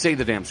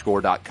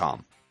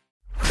 saythedamnscore.com.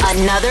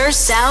 Another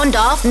Sound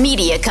Off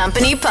Media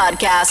Company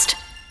podcast.